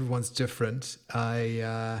guess everyone's different.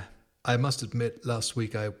 I must admit, last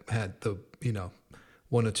week I had the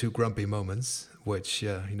one or two grumpy moments, which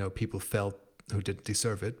people felt who didn't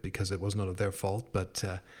deserve it because it was none of their fault. But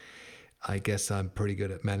I guess I'm pretty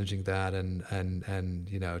good at managing that and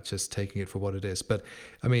just taking it for what it is. But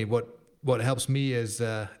I mean, what helps me is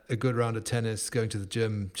a good round of tennis, going to the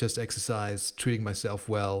gym, just exercise, treating myself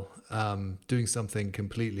well, doing something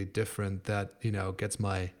completely different that gets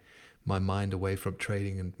my mind away from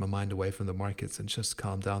trading and my mind away from the markets and just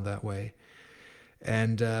calm down that way.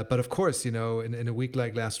 And but of course, in a week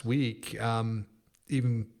like last week,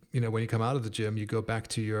 even when you come out of the gym, you go back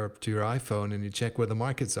to your iPhone and you check where the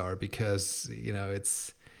markets are because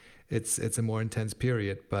it's a more intense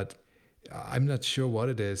period. But I'm not sure what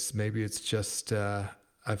it is. Maybe it's just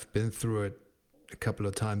I've been through it a couple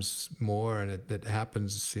of times more, and it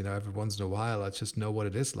happens every once in a while. I just know what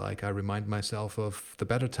it is like. I remind myself of the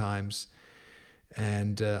better times,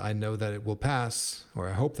 and I know that it will pass, or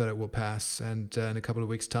I hope that it will pass. And in a couple of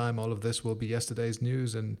weeks' time, all of this will be yesterday's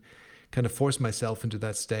news, and kind of force myself into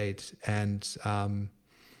that state, and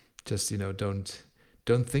just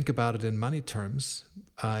don't think about it in money terms.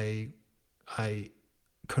 I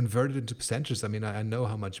convert it into percentages. I mean, I know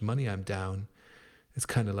how much money I'm down. It's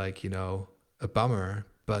kind of like a bummer,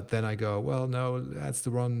 but then I go, well, no, that's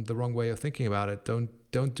the wrong way of thinking about it.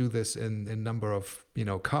 Don't do this in number of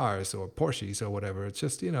cars or Porsches or whatever. It's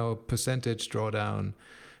just percentage drawdown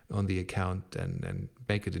on the account and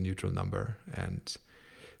make it a neutral number, and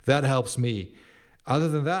that helps me. Other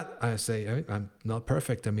than that, I say I'm not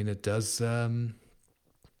perfect. I mean, it does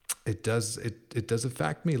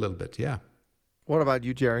affect me a little bit. Yeah. What about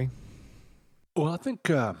you, Jerry? Well, I think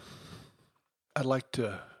I'd like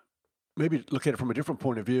to maybe look at it from a different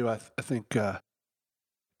point of view. I think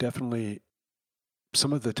definitely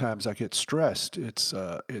some of the times I get stressed, it's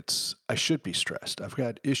I should be stressed. I've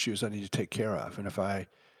got issues I need to take care of, and if I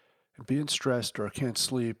am being stressed or I can't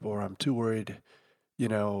sleep or I'm too worried,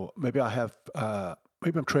 maybe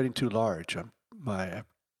maybe I'm trading too large. I have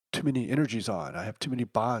too many energies on. I have too many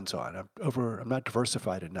bonds on. I'm not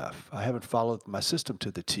diversified enough. I haven't followed my system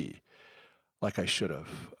to the T like I should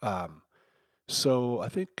have. So I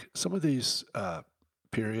think some of these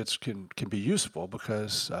periods can be useful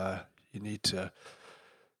because you need to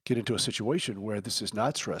get into a situation where this is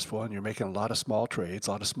not stressful and you're making a lot of small trades,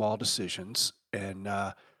 a lot of small decisions, and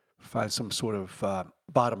find some sort of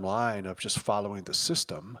bottom line of just following the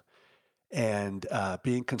system and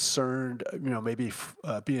being concerned, maybe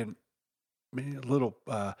being a little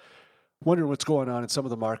wondering what's going on in some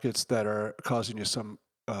of the markets that are causing you some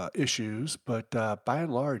issues. But by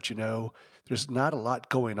and large, there's not a lot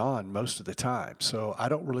going on most of the time. So I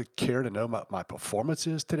don't really care to know what my performance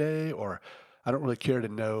is today, or I don't really care to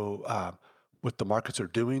know what the markets are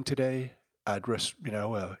doing today. I'd risk,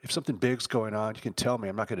 if something big's going on, you can tell me.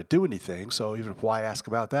 I'm not going to do anything. So even why ask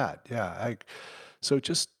about that? Yeah. So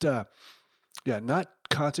just, not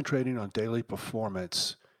concentrating on daily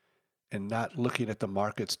performance and not looking at the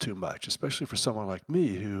markets too much, especially for someone like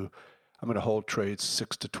me who I'm going to hold trades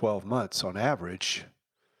 6 to 12 months on average.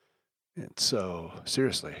 And so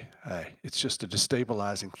seriously, it's just a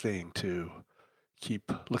destabilizing thing to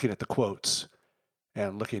keep looking at the quotes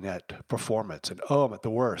and looking at performance, and I'm at the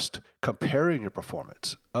worst. Comparing your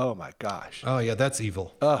performance. Oh my gosh. Oh yeah, that's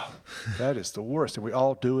evil. Oh, that is the worst. And we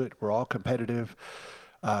all do it. We're all competitive.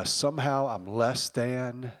 Somehow I'm less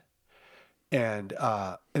than. And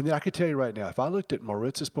then I could tell you right now, if I looked at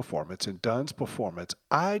Moritz's performance and Dunn's performance,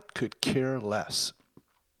 I could care less.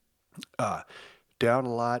 Down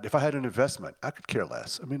a lot. If I had an investment, I could care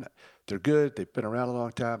less. I mean, they're good. They've been around a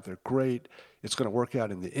long time. They're great. It's going to work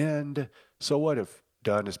out in the end. So what if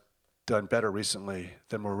Dunn has done better recently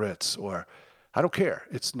than Moritz? Or I don't care.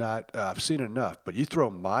 It's not, I've seen enough. But you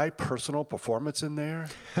throw my personal performance in there,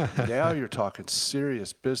 now you're talking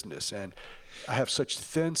serious business. And I have such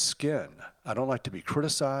thin skin. I don't like to be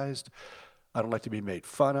criticized. I don't like to be made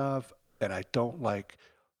fun of. And I don't like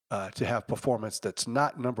to have performance that's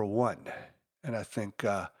not number one. And I think,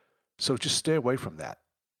 so just stay away from that.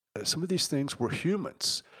 Some of these things, we're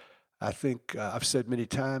humans. I think I've said many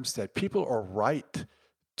times that people are right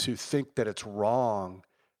to think that it's wrong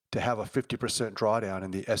to have a 50% drawdown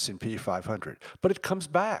in the S&P 500. But it comes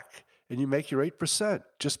back and you make your 8%.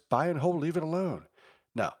 Just buy and hold, leave it alone.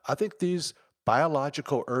 Now, I think these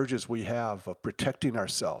biological urges we have of protecting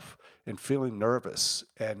ourselves and feeling nervous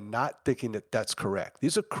and not thinking that that's correct.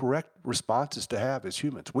 These are correct responses to have as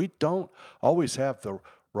humans. We don't always have the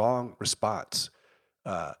wrong response.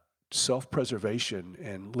 Self-preservation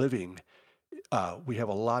and living, we have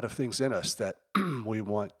a lot of things in us that we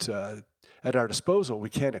want at our disposal. We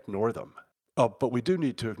can't ignore them. But we do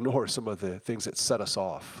need to ignore some of the things that set us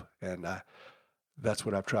off, and that's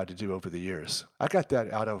what I've tried to do over the years. I got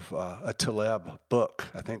that out of a Taleb book,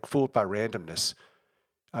 I think, Fooled by Randomness.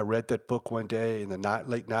 I read that book one day in the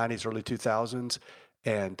late 90s, early 2000s,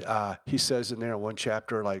 and he says in there in one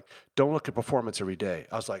chapter, like, don't look at performance every day.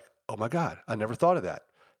 I was like, oh my God, I never thought of that.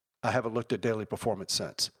 I haven't looked at daily performance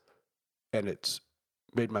since, and it's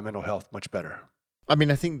made my mental health much better. I mean,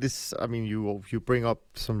 I think you bring up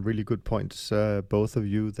some really good points, both of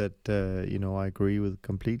you, that I agree with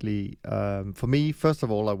completely. For me, first of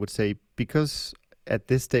all, I would say, because at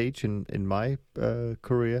this stage in my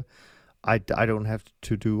career, I don't have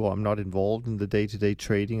to do, or I'm not involved in the day-to-day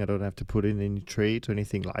trading. I don't have to put in any trades or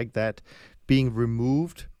anything like that. Being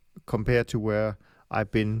removed compared to where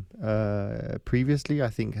I've been previously, I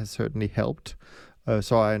think has certainly helped.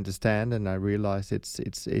 So I understand, and I realize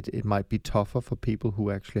it might be tougher for people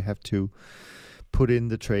who actually have to put in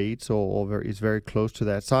the trades or is very close to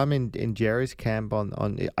that. So I'm in Jerry's camp on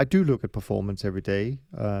I do look at performance every day,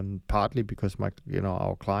 partly because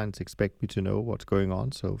our clients expect me to know what's going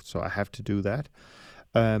on, so I have to do that.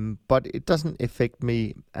 But it doesn't affect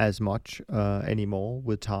me as much anymore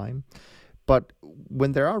with time. But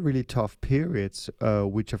when there are really tough periods,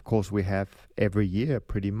 which of course we have every year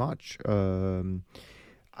pretty much,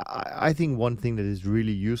 I think one thing that is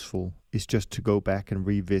really useful is just to go back and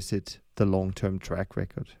revisit the long-term track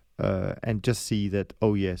record and just see that,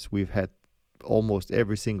 oh yes, we've had almost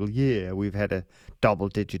every single year, we've had a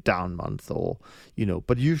double-digit down month,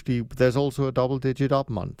 but usually there's also a double-digit up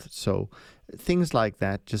month. So things like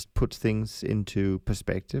that just puts things into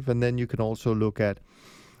perspective. And then you can also look at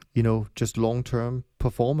just long-term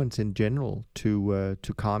performance in general to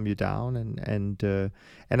calm you down, and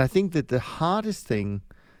I think that the hardest thing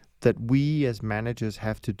that we as managers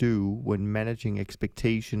have to do when managing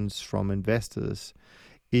expectations from investors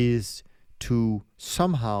is to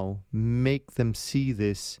somehow make them see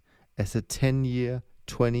this as a 10-year,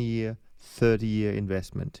 20-year, 30-year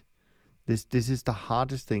investment. This is the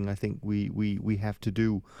hardest thing I think we have to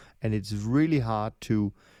do, and it's really hard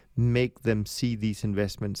to make them see these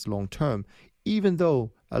investments long term, even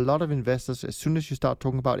though a lot of investors, as soon as you start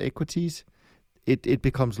talking about equities, it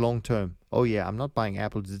becomes long term. Oh yeah, I'm not buying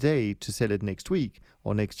Apple today to sell it next week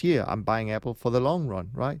or next year. I'm buying Apple for the long run,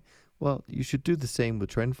 right? Well, you should do the same with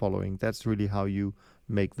trend following. That's really how you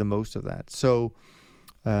make the most of that. So,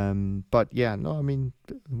 but yeah, no, I mean,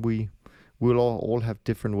 we'll all have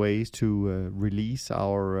different ways to release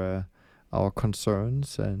our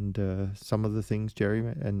concerns, and some of the things Jerry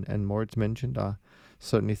and Moritz mentioned are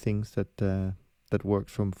certainly things that work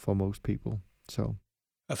for most people. So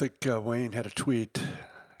I think Wayne had a tweet.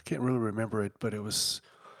 I can't really remember it, but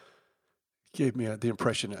gave me the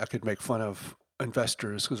impression I could make fun of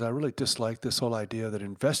investors, because I really dislike this whole idea that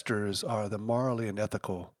investors are the morally and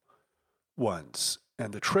ethical ones,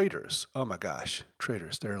 and the traders, oh my gosh,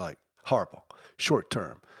 traders, they're like horrible, short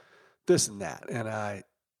term, this and that,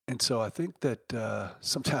 and so I think that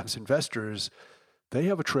sometimes investors, they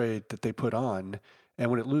have a trade that they put on, and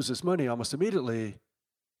when it loses money, almost immediately,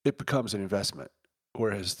 it becomes an investment.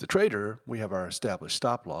 Whereas the trader, we have our established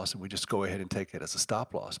stop loss, and we just go ahead and take it as a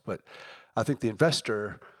stop loss. But I think the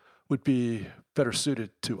investor would be better suited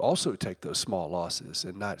to also take those small losses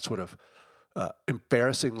and not sort of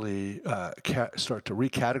embarrassingly start to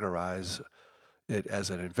recategorize it as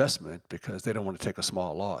an investment because they don't want to take a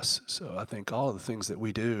small loss. So I think all of the things that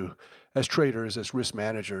we do as traders, as risk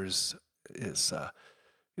managers, is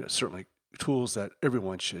certainly tools that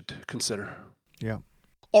everyone should consider. Yeah.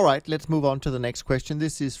 All right, let's move on to the next question.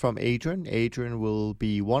 This is from Adrian. Adrian will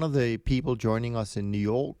be one of the people joining us in New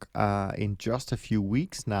York in just a few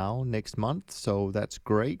weeks now, next month. So that's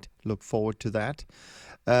great. Look forward to that.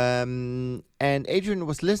 And Adrian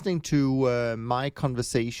was listening to my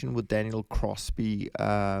conversation with Daniel Crosby,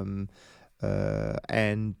 and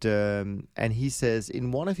he says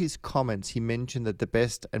in one of his comments, he mentioned that the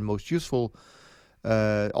best and most useful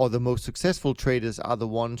or the most successful traders are the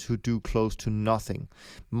ones who do close to nothing.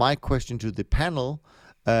 My question to the panel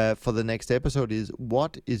for the next episode is,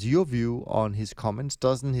 what is your view on his comments?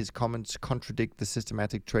 Doesn't his comments contradict the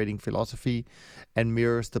systematic trading philosophy and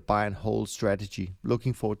mirrors the buy and hold strategy?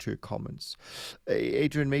 Looking forward to your comments.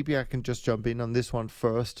 Adrian, maybe I can just jump in on this one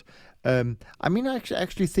first. I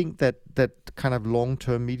actually think that kind of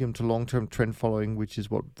long-term, medium to long-term trend following, which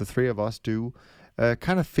is what the three of us do,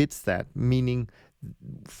 kind of fits that, meaning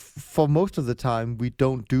for most of the time we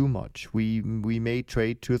don't do much. We may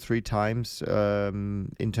trade 2 or 3 times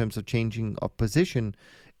in terms of changing our position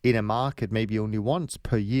in a market, maybe only once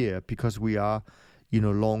per year, because we are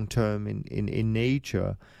long term in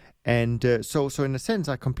nature, And so in a sense,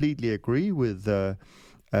 I completely agree with.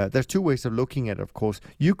 There's two ways of looking at it, of course.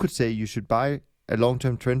 You could say you should buy a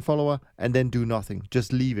long-term trend follower and then do nothing,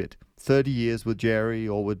 just leave it. 30 years with Jerry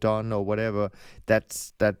or with Don or whatever.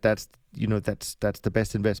 That's the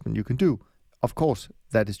best investment you can do. Of course,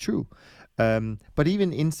 that is true. But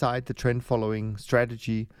even inside the trend following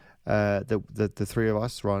strategy that the three of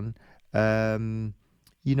us run, we're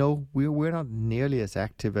not nearly as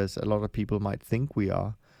active as a lot of people might think we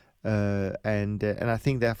are. And I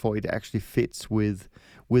think therefore it actually fits with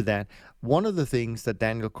that. One of the things that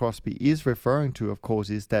Daniel Crosby is referring to, of course,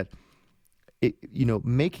 is that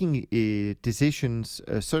making decisions,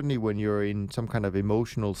 certainly when you're in some kind of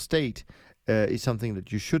emotional state, is something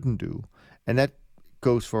that you shouldn't do, and that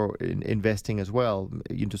goes for investing as well.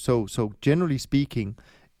 So generally speaking,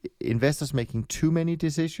 investors making too many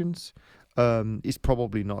decisions is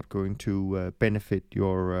probably not going to benefit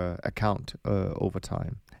your account over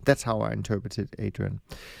time. That's how I interpret it, Adrian.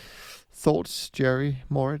 Thoughts, Jerry,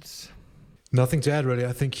 Moritz? Nothing to add, really.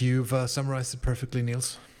 I think you've summarized it perfectly,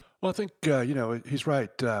 Niels. Well, I think, he's right.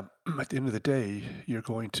 At the end of the day, you're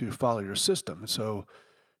going to follow your system. So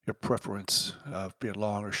your preference of being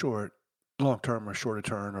long or short, long-term or shorter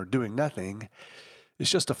term, or doing nothing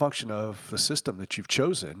is just a function of the system that you've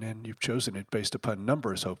chosen, and you've chosen it based upon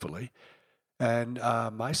numbers, hopefully. And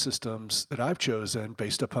my systems that I've chosen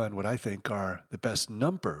based upon what I think are the best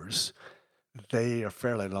numbers, they are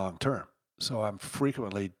fairly long-term. So I'm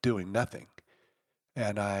frequently doing nothing.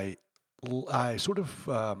 And I sort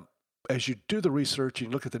of, as you do the research and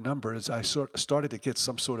you look at the numbers, I started to get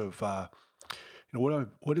some sort of,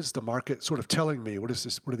 what is the market sort of telling me? What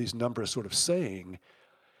are these numbers sort of saying?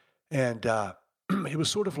 And it was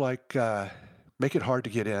sort of like make it hard to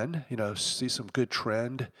get in, see some good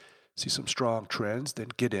trend, see some strong trends, then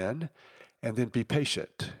get in, and then be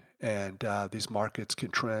patient. And these markets can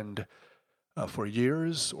trend for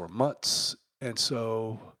years or months. And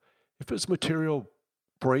so if it's material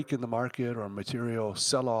break in the market or a material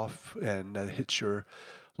sell-off and hits your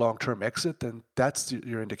long-term exit, then that's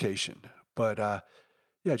your indication. But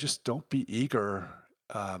just don't be eager.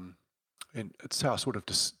 And it's how I sort of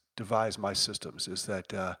devise my systems, is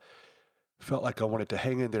that felt like I wanted to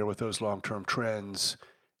hang in there with those long-term trends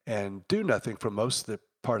and do nothing for most of the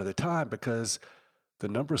part of the time, because the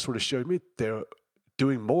numbers sort of showed me they're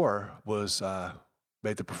doing more was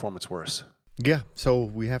made the performance worse. Yeah, so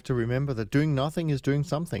we have to remember that doing nothing is doing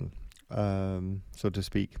something, so to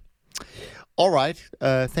speak. All right,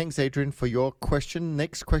 thanks, Adrian, for your question.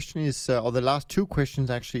 Next question is, or the last two questions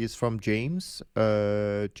actually, is from James.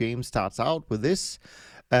 James starts out with this.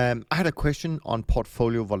 I had a question on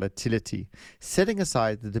portfolio volatility. Setting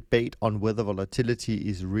aside the debate on whether volatility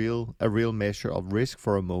is a real measure of risk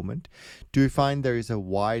for a moment, do you find there is a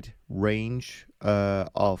wide range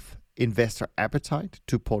of investor appetite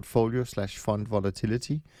to portfolio/fund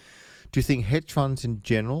volatility? Do you think hedge funds in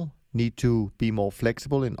general need to be more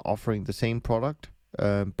flexible in offering the same product,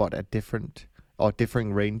 but at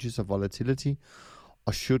differing ranges of volatility,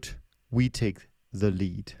 or should we take the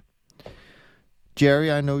lead?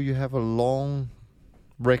 Jerry, I know you have a long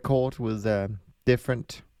record with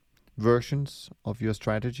different versions of your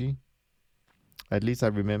strategy. At least I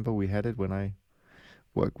remember we had it when I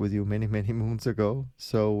worked with you many, many moons ago.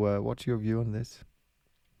 So what's your view on this?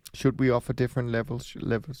 Should we offer different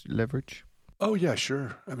leverage? Oh, yeah,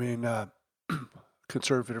 sure. I mean,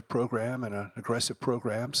 conservative program and an aggressive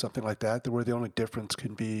program, something like that, where the only difference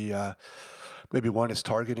can be maybe one is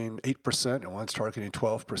targeting 8% and one's targeting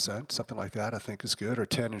 12%, something like that, I think is good, or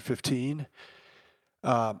 10 and 15.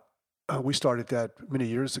 We started that many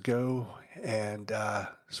years ago, and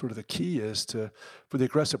sort of the key is for the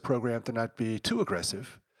aggressive program to not be too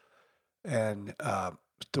aggressive and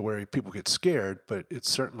to where people get scared, but it's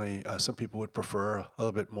certainly some people would prefer a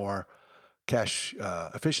little bit more cash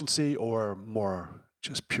efficiency or more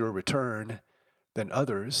just pure return than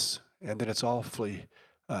others. And then it's awfully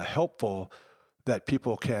helpful that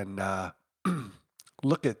people can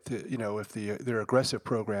look at if their aggressive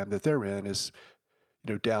program that they're in is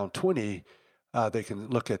down 20, they can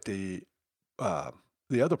look at the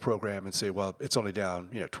other program and say, well, it's only down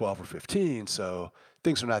 12 or 15, so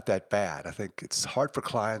things are not that bad. I think it's hard for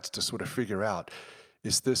clients to sort of figure out,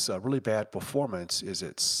 is this a really bad performance? Is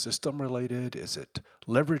it system related? Is it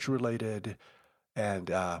leverage related? And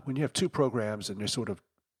when you have two programs and they're sort of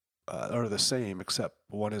are the same, except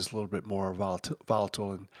one is a little bit more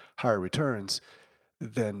volatile and higher returns,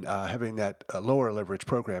 then having that lower leverage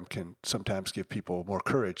program can sometimes give people more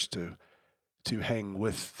courage to hang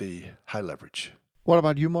with the high leverage. What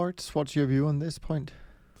about you, Moritz? What's your view on this point?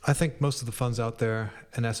 I think most of the funds out there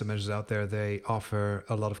and asset managers out there, they offer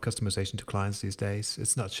a lot of customization to clients these days.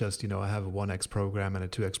 It's not just, I have a 1x program and a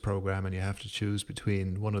 2x program and you have to choose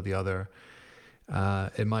between one or the other.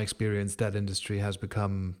 In my experience, that industry has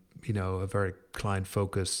become, a very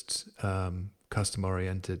client-focused,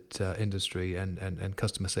 customer-oriented industry, and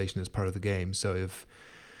customization is part of the game. So if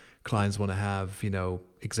clients want to have,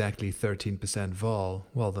 exactly 13% vol,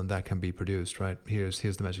 well, then that can be produced, right? Here's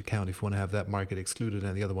the magic count. If you want to have that market excluded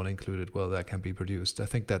and the other one included, well, that can be produced. I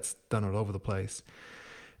think that's done all over the place.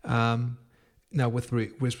 Now, with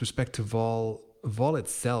respect to vol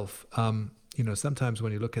itself, sometimes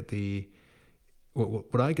when you look at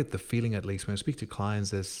what I get the feeling, at least when I speak to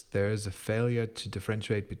clients, is there is a failure to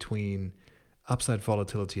differentiate between upside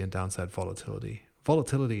volatility and downside volatility.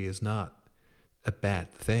 Volatility is not a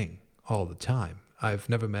bad thing all the time. I've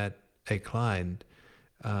never met a client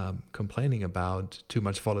complaining about too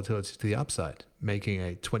much volatility to the upside, making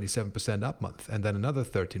a 27% up month and then another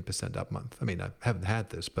 13% up month. I mean, I haven't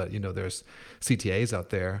had this, but there's CTAs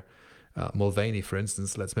out there, Mulvaney, for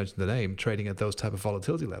instance, let's mention the name, trading at those type of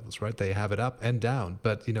volatility levels, right? They have it up and down,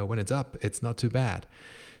 but when it's up, it's not too bad.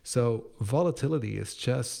 So volatility is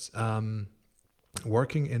just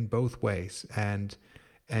working in both ways, and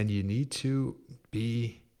you need to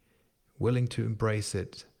be willing to embrace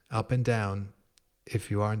it up and down.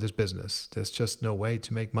 If you are in this business, there's just no way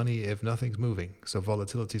to make money if nothing's moving. So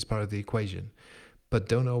volatility is part of the equation, but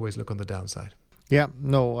don't always look on the downside. Yeah,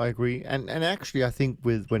 no, I agree. And actually, I think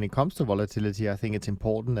when it comes to volatility, I think it's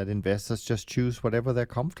important that investors just choose whatever they're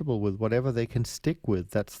comfortable with, whatever they can stick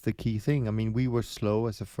with. That's the key thing. I mean, we were slow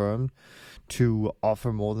as a firm to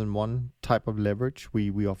offer more than one type of leverage.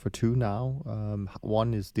 We offer two now.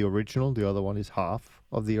 One is the original, the other one is half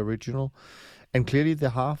of the original. And clearly the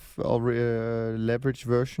half leverage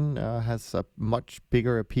version has a much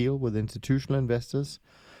bigger appeal with institutional investors,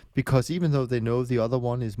 because even though they know the other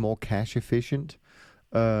one is more cash efficient,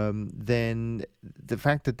 then the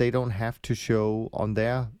fact that they don't have to show on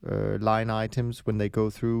their line items when they go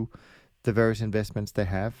through the various investments they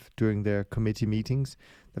have during their committee meetings,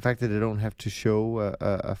 the fact that they don't have to show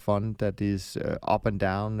a fund that is up and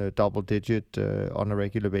down double digit on a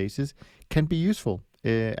regular basis can be useful.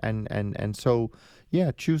 And so,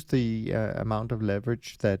 choose the amount of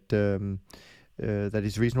leverage that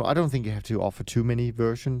is reasonable. I don't think you have to offer too many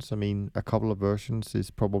versions. I mean, a couple of versions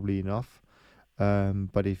is probably enough.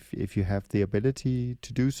 But if you have the ability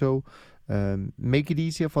to do so, make it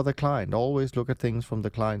easier for the client. Always look at things from the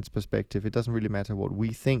client's perspective. It doesn't really matter what we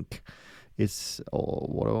think is,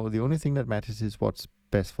 or the only thing that matters is what's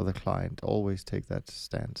best for the client. Always take that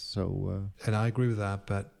stance. So, and I agree with that,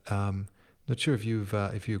 but not sure if you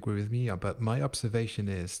agree with me. But my observation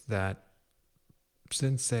is that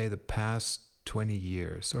since, say, the past 20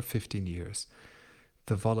 years or 15 years,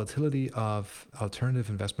 the volatility of alternative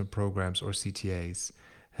investment programs or CTAs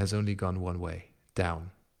has only gone one way,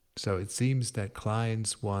 down. So it seems that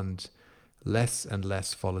clients want less and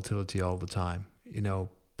less volatility all the time.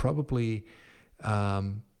 Probably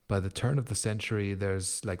by the turn of the century,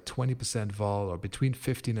 there's like 20% vol, or between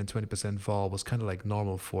 15 and 20% vol was kind of like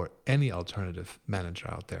normal for any alternative manager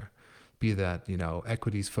out there. Be that,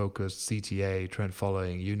 equities focused, CTA, trend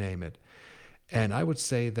following, you name it. And I would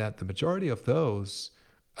say that the majority of those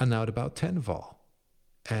are now at about 10 vol.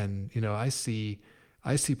 And, I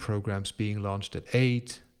see programs being launched at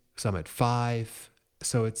 8, some at 5.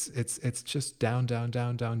 So it's just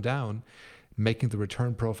down, making the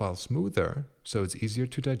return profile smoother. So it's easier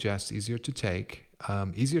to digest, easier to take,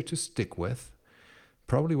 easier to stick with.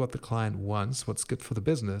 Probably what the client wants, what's good for the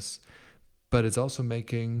business. But it's also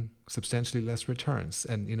making substantially less returns.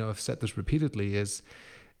 And, I've said this repeatedly, is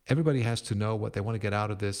everybody has to know what they want to get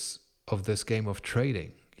out of this game of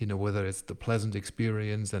trading. Whether it's the pleasant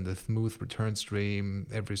experience and the smooth return stream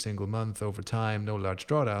every single month over time, no large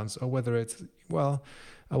drawdowns, or whether it's, well,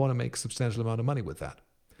 I want to make a substantial amount of money with that.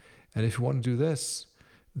 And if you want to do this,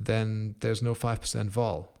 then there's no 5%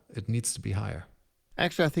 vol. It needs to be higher.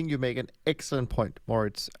 Actually, I think you make an excellent point,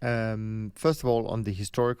 Moritz. First of all, on the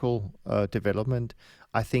historical development,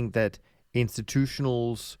 I think that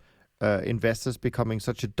institutionals, investors becoming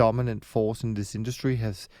such a dominant force in this industry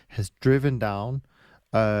has driven down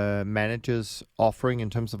managers offering in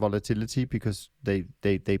terms of volatility, because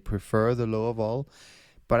they prefer the lower vol.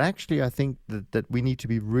 But actually, I think that we need to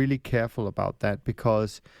be really careful about that,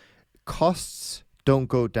 because costs don't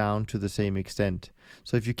go down to the same extent.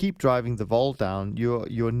 So if you keep driving the vol down,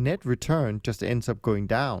 your net return just ends up going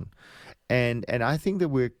down. And I think that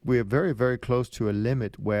we're very, very close to a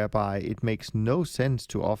limit whereby it makes no sense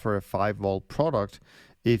to offer a 5 vol product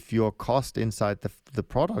if your cost inside the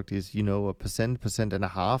product is, you know,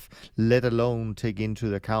 1.5%, let alone take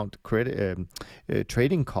into account credit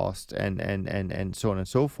trading cost and so on and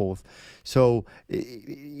so forth. So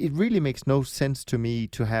it really makes no sense to me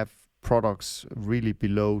to have products really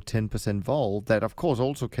below 10% vol that of course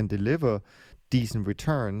also can deliver decent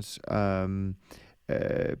returns,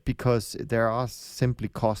 because there are simply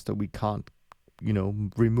costs that we can't, you know,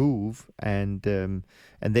 remove, and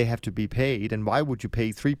they have to be paid. And why would you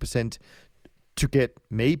pay 3% to get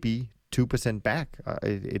maybe 2% back?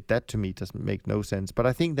 That to me doesn't make no sense. But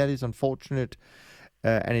I think that is unfortunate,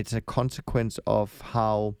 and it's a consequence of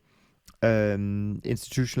how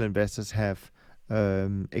institutional investors have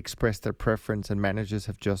expressed their preference, and managers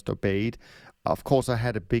have just obeyed. Of course, I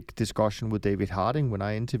had a big discussion with David Harding when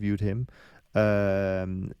I interviewed him,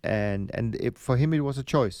 and for him it was a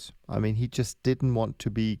choice. I mean, he just didn't want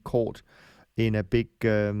to be caught in a big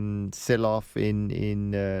sell-off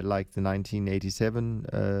in like the 1987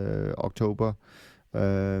 October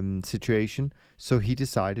situation. So he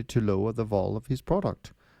decided to lower the vol of his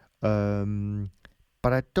product. But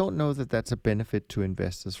I don't know that that's a benefit to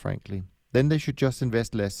investors, frankly. Then they should just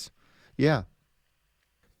invest less. Yeah.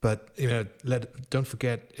 But, you know, don't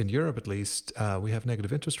forget, in Europe at least, we have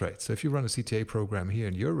negative interest rates. So if you run a CTA program here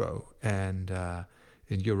in euro and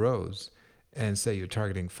in euros, and say you're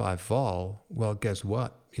targeting 5 vol, well, guess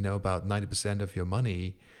what? You know, about 90% of your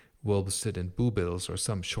money will sit in BUBILs or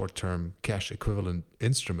some short-term cash equivalent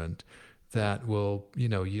instrument that will, you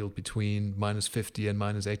know, yield between minus 50 and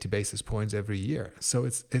minus 80 basis points every year. So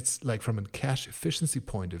it's like, from a cash efficiency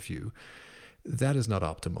point of view, that is not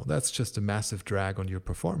optimal. That's just a massive drag on your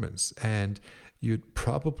performance. And you'd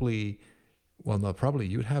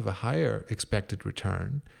you'd have a higher expected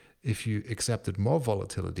return if you accepted more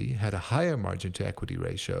volatility, had a higher margin to equity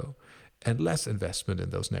ratio, and less investment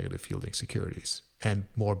in those negative yielding securities, and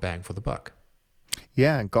more bang for the buck.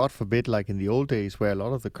 Yeah, and God forbid, like in the old days where a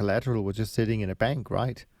lot of the collateral was just sitting in a bank,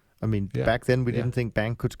 right? I mean, back then we didn't think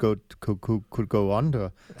bank could go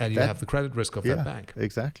under. And you have the credit risk of that bank.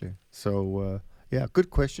 Exactly. So,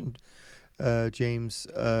 good question, James.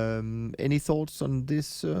 Any thoughts on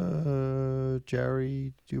this,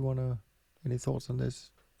 Jerry? Do you want to? Any thoughts on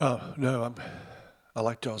this? Oh, no, I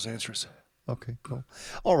like y'all's answers. Okay, cool.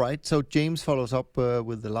 All right. So James follows up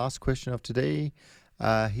with the last question of today.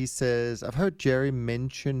 He says, I've heard Jerry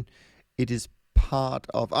mention it is part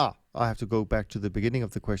of... I have to go back to the beginning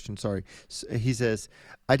of the question, sorry. So he says,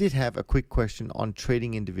 I did have a quick question on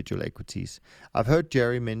trading individual equities. I've heard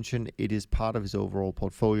Jerry mention it is part of his overall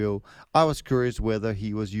portfolio. I was curious whether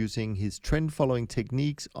he was using his trend-following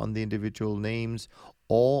techniques on the individual names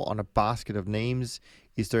or on a basket of names.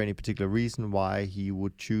 Is there any particular reason why he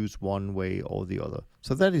would choose one way or the other?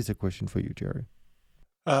 So that is a question for you, Jerry.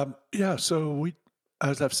 So we,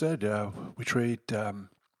 as I've said, we trade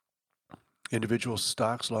individual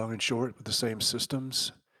stocks, long and short, with the same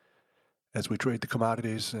systems as we trade the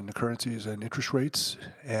commodities and the currencies and interest rates,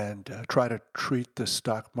 and try to treat the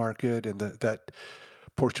stock market and that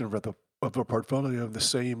portion of the portfolio the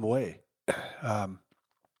same way.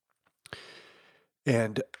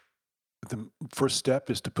 And the first step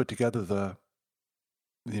is to put together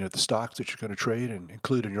the stocks that you're going to trade and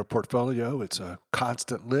include in your portfolio. It's a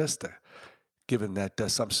constant list. Given that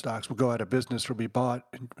some stocks will go out of business or be bought,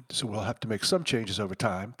 and so we'll have to make some changes over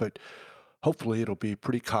time, but hopefully it'll be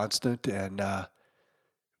pretty constant, and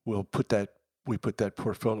we put that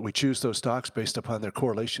portfolio, we choose those stocks based upon their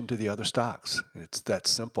correlation to the other stocks. It's that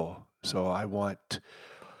simple. So I want,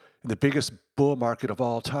 in the biggest bull market of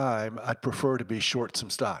all time, I'd prefer to be short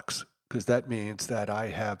some stocks, because that means that I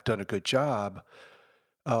have done a good job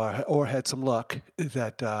or had some luck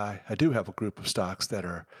that I do have a group of stocks that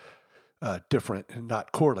are different and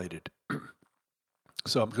not correlated.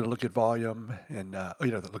 So I'm going to look at volume and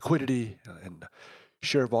the liquidity and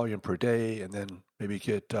share volume per day, and then maybe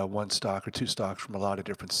get one stock or two stocks from a lot of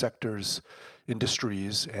different sectors,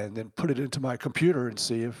 industries, and then put it into my computer and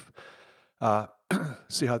see if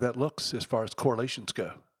see how that looks as far as correlations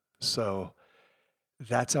go. So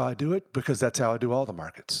that's how I do it, because that's how I do all the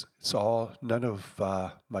markets. None of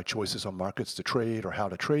my choices on markets to trade or how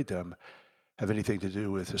to trade them have anything to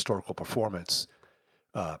do with historical performance,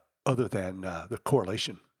 other than the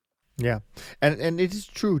correlation. Yeah, and it is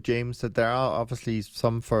true, James, that there are obviously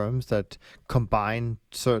some firms that combine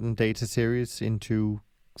certain data series into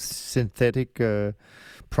synthetic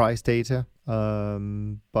price data.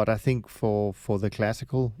 But I think for the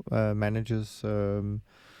classical managers, and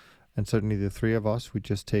certainly the three of us, we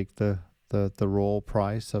just take the raw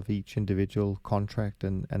price of each individual contract,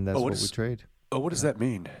 and that's what we trade. What does that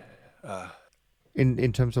mean?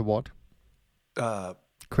 In terms of what?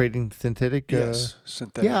 creating synthetic. Yes,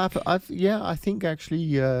 synthetic. Yeah, I think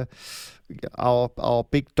actually our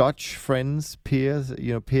big Dutch friends, peers,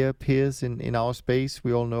 peers in our space,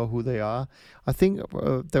 we all know who they are. I think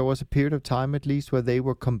there was a period of time at least where they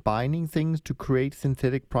were combining things to create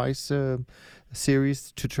synthetic price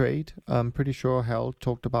series to trade. I'm pretty sure Hal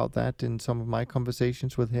talked about that in some of my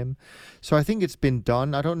conversations with him. So I think it's been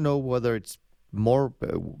done. I don't know whether it's more,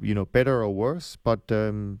 better or worse, but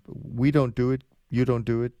we don't do it. You don't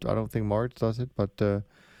do it. I don't think Moritz does it, but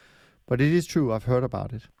it is true. I've heard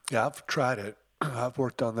about it. Yeah, I've tried it. I've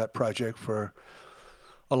worked on that project for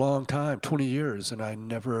a long time, 20 years, and I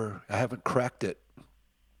haven't cracked it.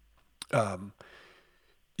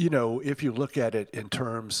 If you look at it in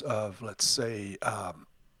terms of, let's say,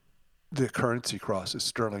 the currency crosses,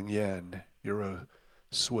 sterling yen, euro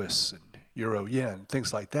Swiss, and euro yen,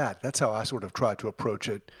 things like that. That's how I sort of try to approach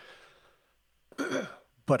it.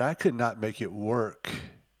 But I could not make it work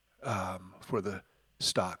for the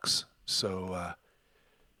stocks. So,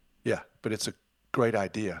 but it's a great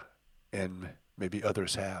idea, and maybe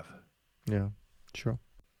others have. Yeah, sure.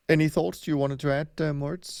 Any thoughts you wanted to add,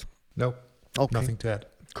 Moritz? No, okay. Nothing to add.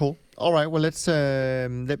 Cool. All right. Well,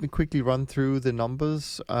 let me quickly run through the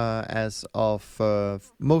numbers as of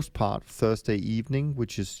most part Thursday evening,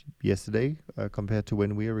 which is yesterday, compared to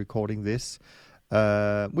when we are recording this,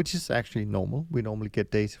 which is actually normal. We normally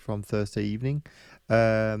get data from Thursday evening.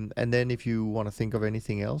 And then if you want to think of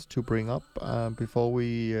anything else to bring up before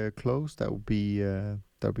we close, that would be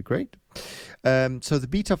great. So the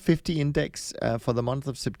Beta 50 index for the month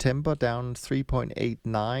of September down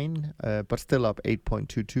 3.89, but still up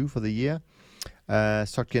 8.22 for the year.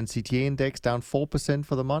 SocGen CTA index down 4%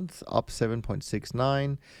 for the month, up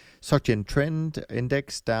 7.69. SocGen Trend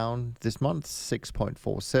index down this month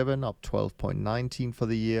 6.47, up 12.19 for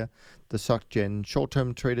the year. The SocGen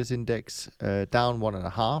Short-Term Traders Index down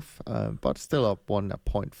 1.5, but still up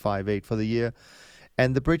 1.58 for the year.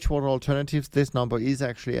 And the Bridgewater Alternatives, this number is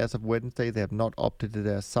actually as of Wednesday. They have not updated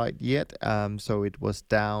their site yet, so it was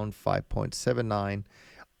down 5.79,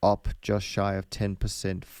 up just shy of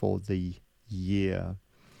 10% for the year.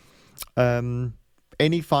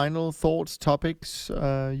 Any final thoughts, topics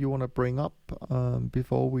you want to bring up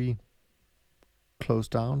before we close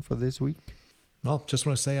down for this week? Well, just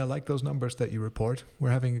want to say I like those numbers that you report. We're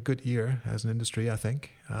having a good year as an industry, I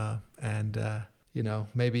think.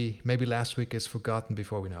 Maybe last week is forgotten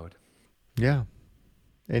before we know it. Yeah.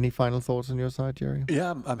 Any final thoughts on your side, Jerry?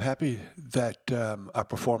 Yeah, I'm happy that our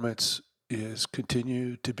performance is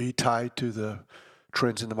continued to be tied to the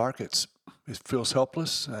trends in the markets. It feels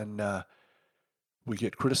helpless, and we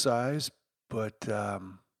get criticized, but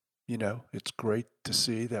it's great to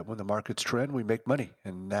see that when the markets trend, we make money,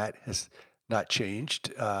 and that has not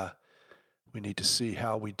changed. We need to see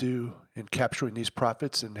how we do in capturing these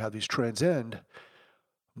profits and how these trends end.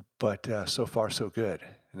 But so far, so good.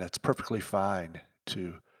 And that's perfectly fine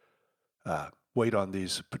to wait on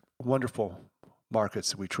these wonderful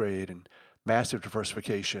markets that we trade and massive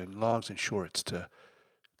diversification, longs and shorts, to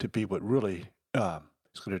be what really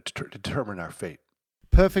is going to determine our fate.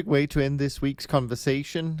 Perfect way to end this week's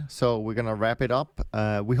conversation. So we're going to wrap it up.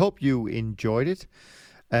 We hope you enjoyed it.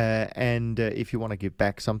 And if you want to give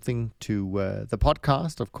back something to the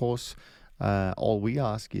podcast, of course, all we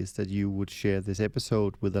ask is that you would share this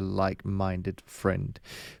episode with a like-minded friend.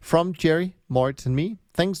 From Jerry, Moritz, and me,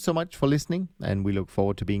 thanks so much for listening, and we look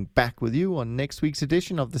forward to being back with you on next week's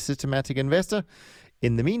edition of The Systematic Investor.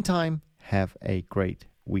 In the meantime, have a great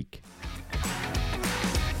week.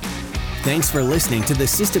 Thanks for listening to the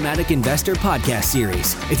Systematic Investor podcast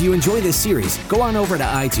series. If you enjoy this series, go on over to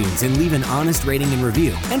iTunes and leave an honest rating and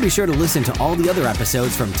review. And be sure to listen to all the other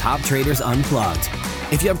episodes from Top Traders Unplugged.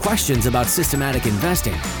 If you have questions about systematic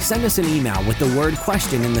investing, send us an email with the word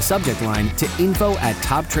question in the subject line to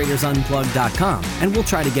info@toptradersunplugged.com, and we'll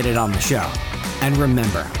try to get it on the show. And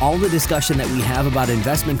remember, all the discussion that we have about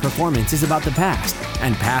investment performance is about the past,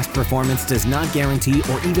 and past performance does not guarantee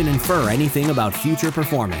or even infer anything about future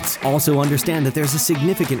performance. Also understand that there's a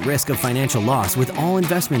significant risk of financial loss with all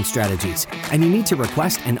investment strategies, and you need to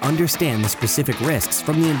request and understand the specific risks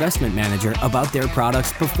from the investment manager about their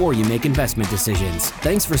products before you make investment decisions.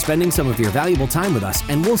 Thanks for spending some of your valuable time with us,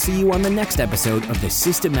 and we'll see you on the next episode of The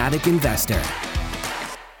Systematic Investor.